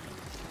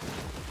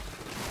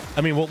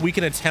 I mean, well, we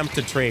can attempt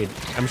to trade.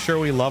 I'm sure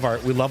we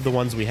love the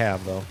ones we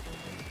have, though.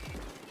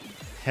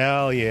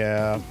 Hell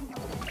yeah.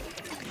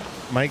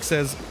 Mike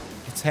says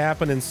it's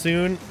happening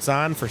soon. It's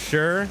on for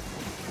sure.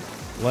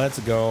 Let's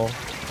go.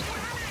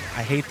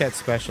 I hate that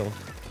special.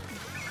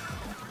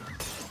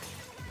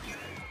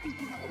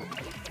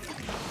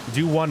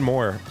 Do one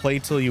more. Play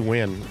till you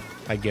win.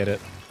 I get it.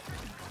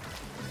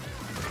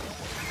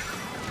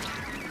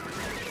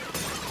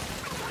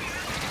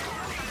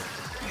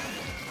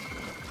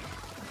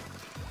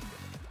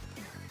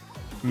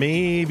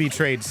 Maybe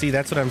trade. See,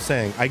 that's what I'm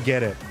saying. I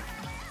get it.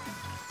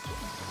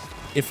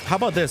 How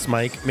about this,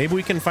 Mike? Maybe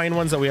we can find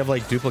ones that we have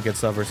like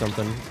duplicates of or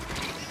something.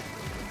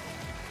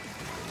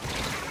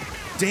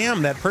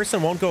 Damn, that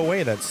person won't go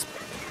away. That's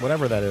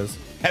whatever that is.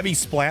 Heavy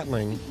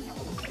splatling.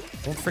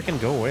 Won't freaking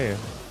go away.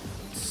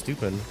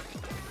 Stupid.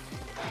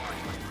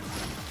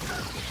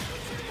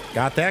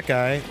 Got that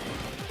guy.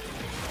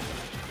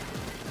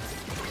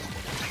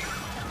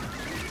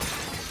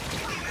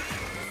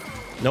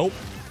 Nope.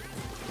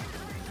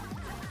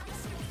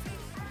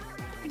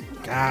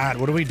 God,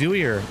 what do we do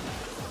here?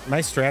 My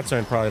strats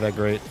aren't probably that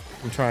great.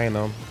 I'm trying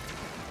though.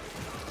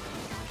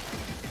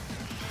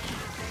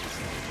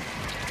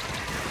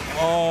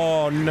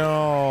 Oh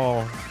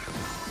no.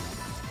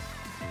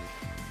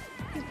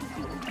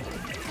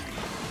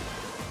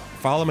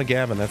 Follow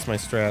McGavin, that's my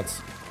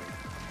strats.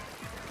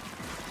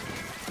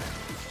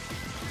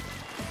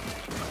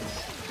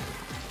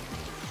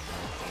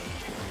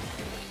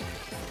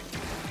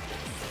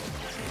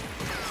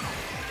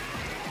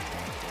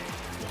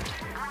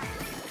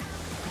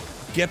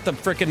 Get the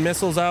frickin'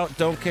 missiles out,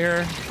 don't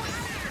care.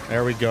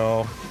 There we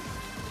go.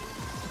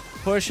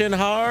 Pushing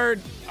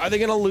hard. Are they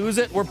gonna lose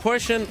it? We're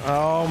pushing.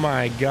 Oh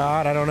my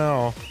god, I don't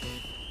know.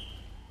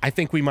 I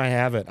think we might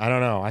have it. I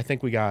don't know. I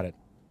think we got it.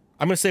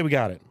 I'm gonna say we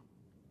got it.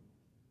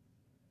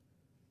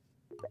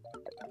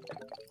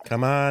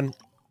 Come on.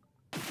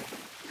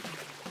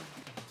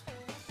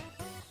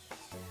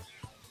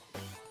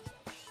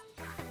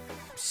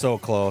 So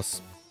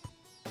close.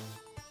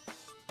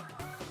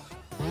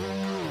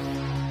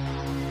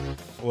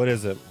 What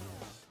is it?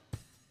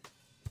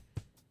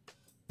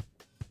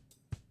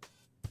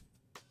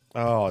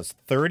 Oh, it's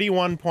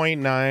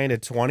 31.9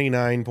 to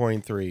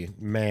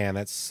 29.3. Man,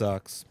 that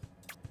sucks.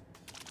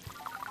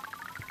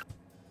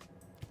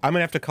 I'm gonna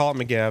have to call it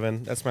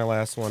McGavin. That's my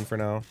last one for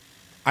now.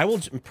 I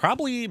will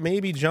probably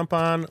maybe jump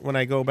on when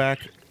I go back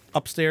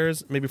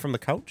upstairs, maybe from the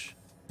couch.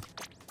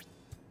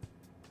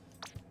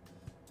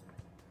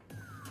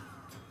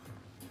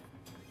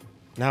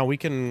 Now we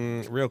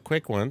can real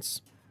quick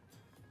once.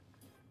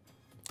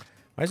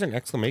 Why is there an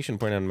exclamation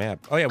point on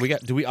map? Oh yeah,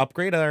 do we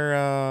upgrade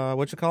our,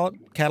 what you call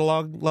it?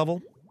 Catalog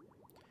level?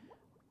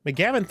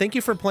 McGavin, thank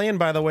you for playing,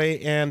 by the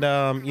way,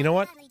 and, you know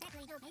what?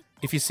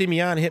 If you see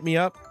me on, hit me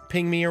up,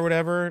 ping me or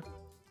whatever.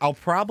 I'll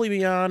probably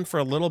be on for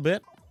a little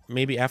bit,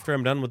 maybe after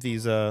I'm done with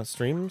these,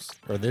 streams,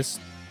 or this.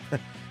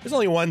 There's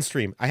only one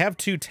stream. I have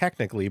two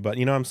technically, but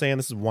you know what I'm saying?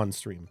 This is one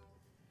stream.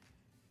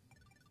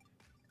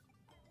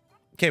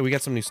 Okay, we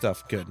got some new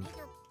stuff. Good.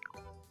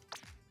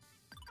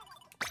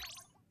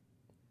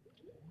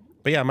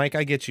 But yeah, Mike,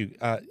 I get you.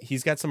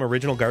 He's got some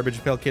original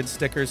Garbage Pail Kids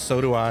stickers.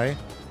 So do I.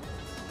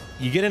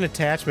 You get an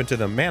attachment to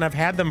them. Man, I've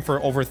had them for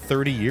over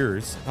 30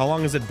 years. How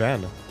long has it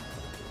been?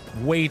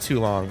 Way too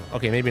long.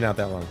 Okay, maybe not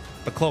that long.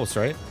 But close,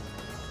 right?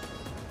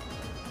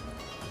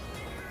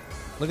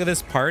 Look at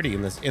this party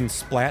in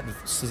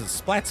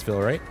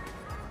Splatsville, right?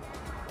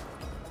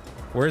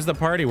 Where's the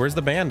party? Where's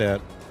the band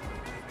at?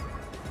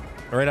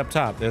 Right up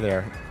top. They're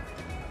there.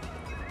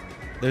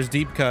 There's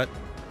Deep Cut.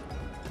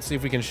 Let's see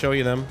if we can show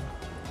you them.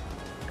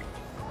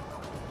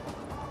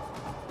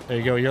 There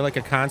you go. You're like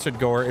a concert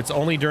goer. It's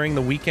only during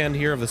the weekend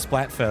here of the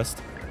Splatfest.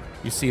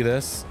 You see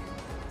this.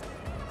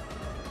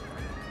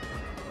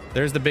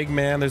 There's the big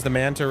man. There's the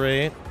manta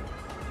ray.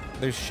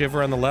 There's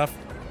Shiver on the left.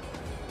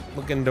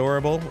 Looking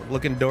adorable.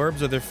 Looking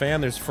dorbs with their fan.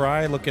 There's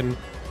Fry looking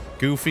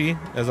goofy,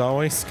 as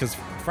always. Because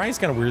Fry's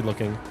kind of weird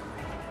looking.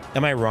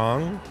 Am I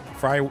wrong?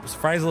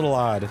 Fry's a little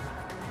odd.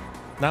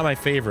 Not my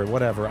favorite.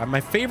 Whatever.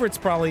 My favorite's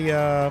probably,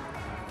 I'm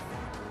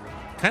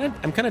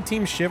kind of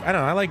team Shiver. I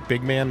don't know. I like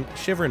Big Man.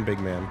 Shiver and Big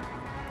Man.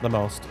 The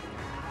most.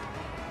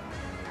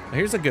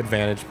 Here's a good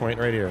vantage point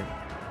right here.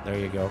 There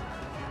you go.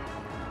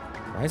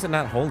 Why is it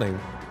not holding?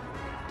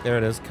 There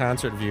it is.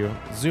 Concert view.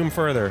 Zoom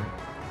further.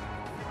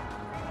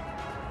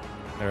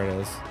 There it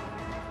is.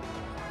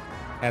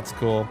 That's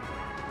cool.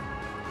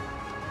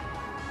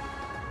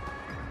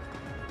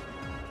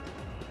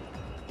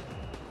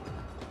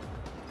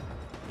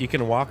 You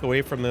can walk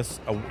away from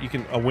this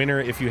a winner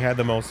if you had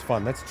the most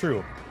fun. That's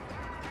true.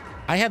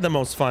 I had the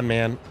most fun,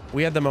 man.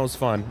 We had the most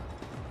fun.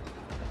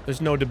 There's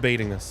no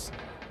debating this.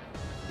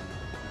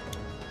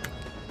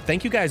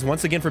 Thank you guys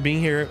once again for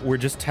being here. We're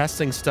just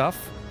testing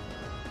stuff.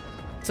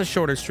 It's a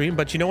shorter stream,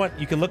 but you know what?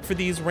 You can look for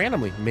these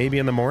randomly. Maybe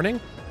in the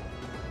morning,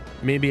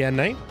 maybe at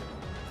night,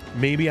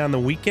 maybe on the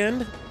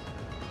weekend.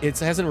 It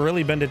hasn't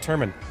really been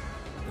determined.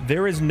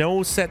 There is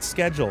no set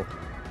schedule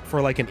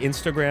for like an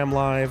Instagram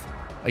live,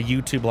 a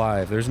YouTube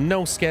live. There's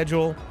no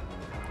schedule.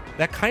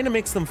 That kind of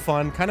makes them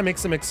fun, kind of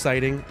makes them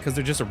exciting because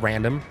they're just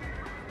random.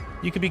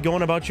 You could be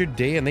going about your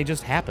day and they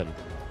just happen.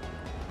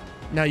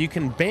 Now, you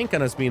can bank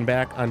on us being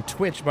back on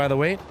Twitch, by the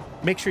way.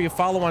 Make sure you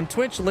follow on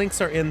Twitch.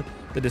 Links are in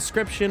the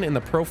description, in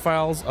the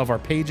profiles of our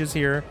pages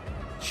here.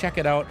 Check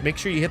it out. Make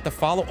sure you hit the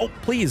follow. Oh,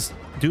 please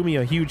do me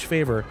a huge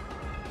favor.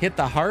 Hit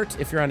the heart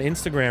if you're on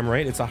Instagram,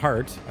 right? It's a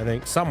heart, I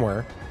think,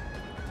 somewhere.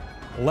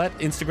 Let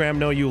Instagram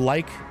know you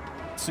like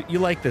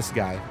this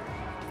guy.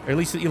 Or at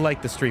least that you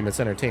like the stream. It's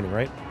entertaining,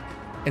 right?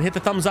 And hit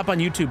the thumbs up on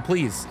YouTube,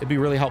 please. It'd be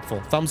really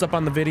helpful. Thumbs up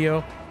on the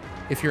video.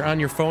 If you're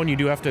on your phone, you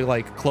do have to,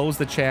 like, close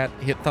the chat,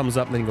 hit thumbs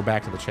up, and then you go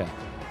back to the chat.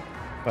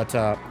 But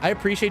I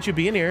appreciate you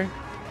being here.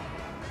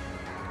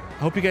 I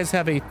hope you guys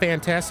have a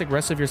fantastic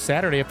rest of your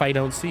Saturday if I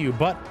don't see you.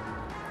 But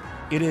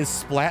it is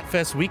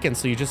Splatfest weekend,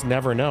 so you just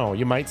never know.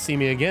 You might see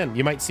me again.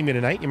 You might see me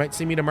tonight. You might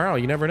see me tomorrow.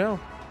 You never know.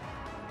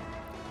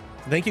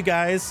 Thank you,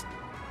 guys.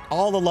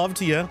 All the love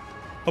to you.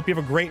 Hope you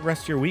have a great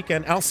rest of your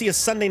weekend. I'll see you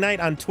Sunday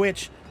night on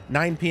Twitch,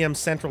 9 p.m.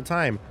 Central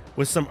Time,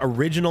 with some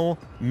original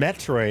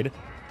Metroid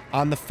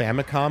on the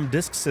Famicom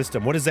Disk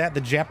System. What is that? The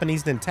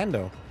Japanese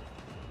Nintendo.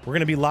 We're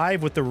going to be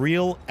live with the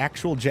real,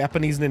 actual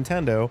Japanese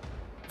Nintendo.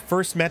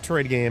 First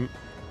Metroid game.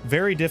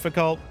 Very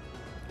difficult.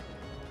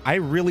 I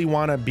really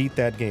want to beat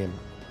that game.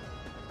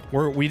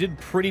 We did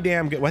pretty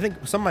damn good. Well, I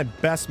think some of my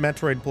best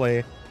Metroid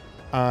play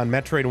on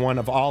Metroid 1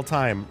 of all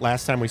time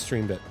last time we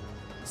streamed it.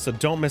 So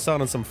don't miss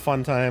out on some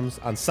fun times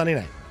on Sunday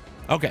night.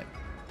 Okay.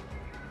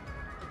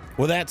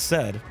 With that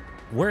said,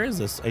 where is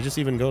this? I just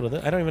even go to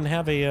this. I don't even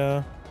have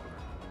a...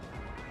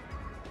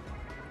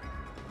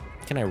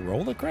 Can I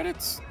roll the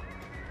credits?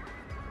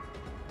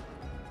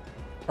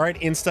 All right,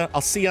 Insta.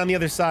 I'll see you on the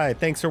other side.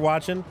 Thanks for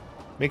watching.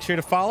 Make sure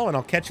to follow, and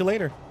I'll catch you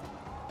later.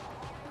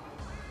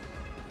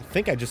 I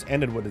think I just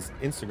ended with his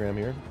Instagram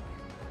here.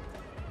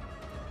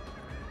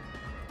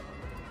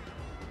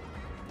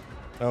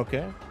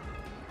 Okay.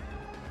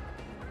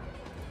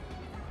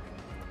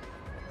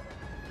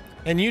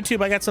 And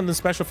YouTube, I got something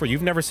special for you.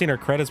 You've never seen our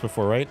credits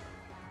before, right?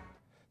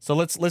 So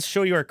let's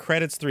show you our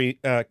credits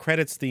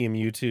theme,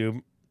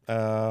 YouTube.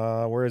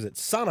 Where is it?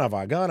 Son of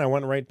a gun, I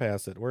went right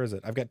past it. Where is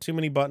it? I've got too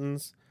many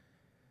buttons,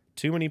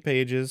 too many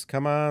pages.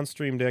 Come on,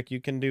 Stream Deck, you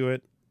can do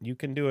it. You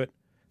can do it.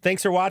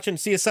 Thanks for watching.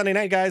 See you Sunday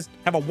night, guys.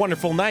 Have a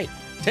wonderful night.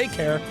 Take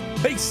care.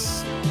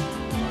 Peace.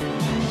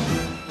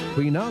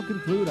 We now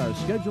conclude our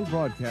scheduled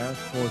broadcast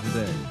for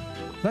today.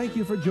 Thank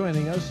you for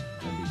joining us,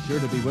 and be sure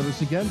to be with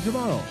us again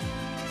tomorrow.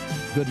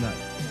 Good night.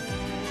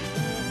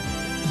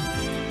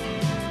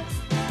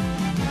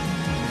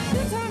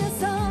 You turn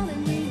us on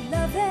and we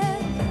love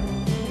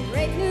it.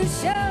 Great new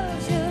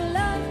shows you'll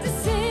love to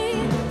see.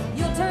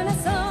 You'll turn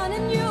us on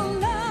and you'll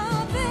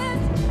love it.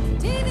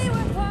 TV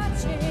worth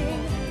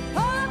watching.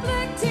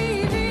 Public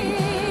TV.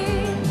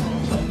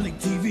 Public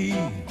TV,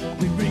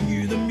 we bring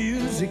you the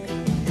music.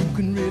 You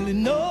can really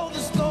know the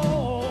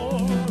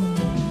score.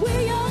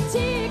 We're your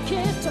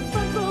ticket to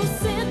front row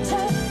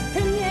center.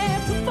 Premiere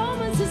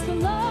performances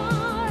galore.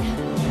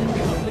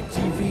 Public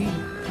TV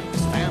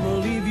is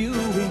family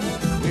viewing.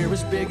 We're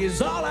as big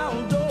as all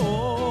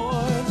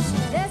outdoors.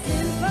 There's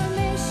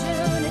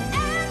information and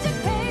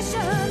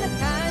education, the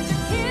kind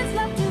your kids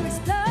love to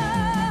explore.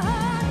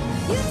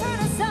 You turn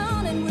us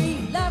on and we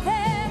love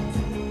it.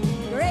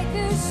 Great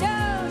new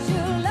shows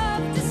you'll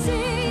love to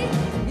see.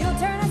 You'll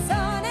turn us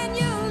on and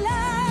you'll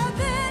love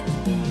it.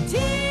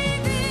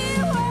 TV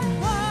worth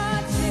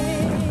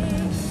watching.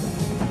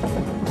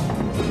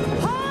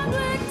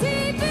 Public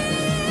TV.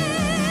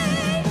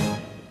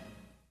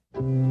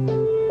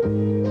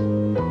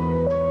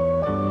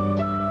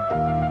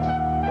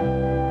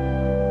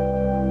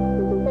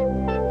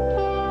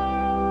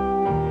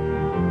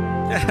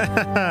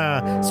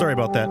 Sorry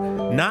about that.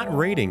 Not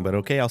rating, but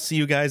okay. I'll see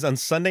you guys on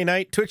Sunday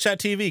night.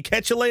 Twitch.tv.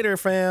 Catch you later,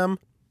 fam.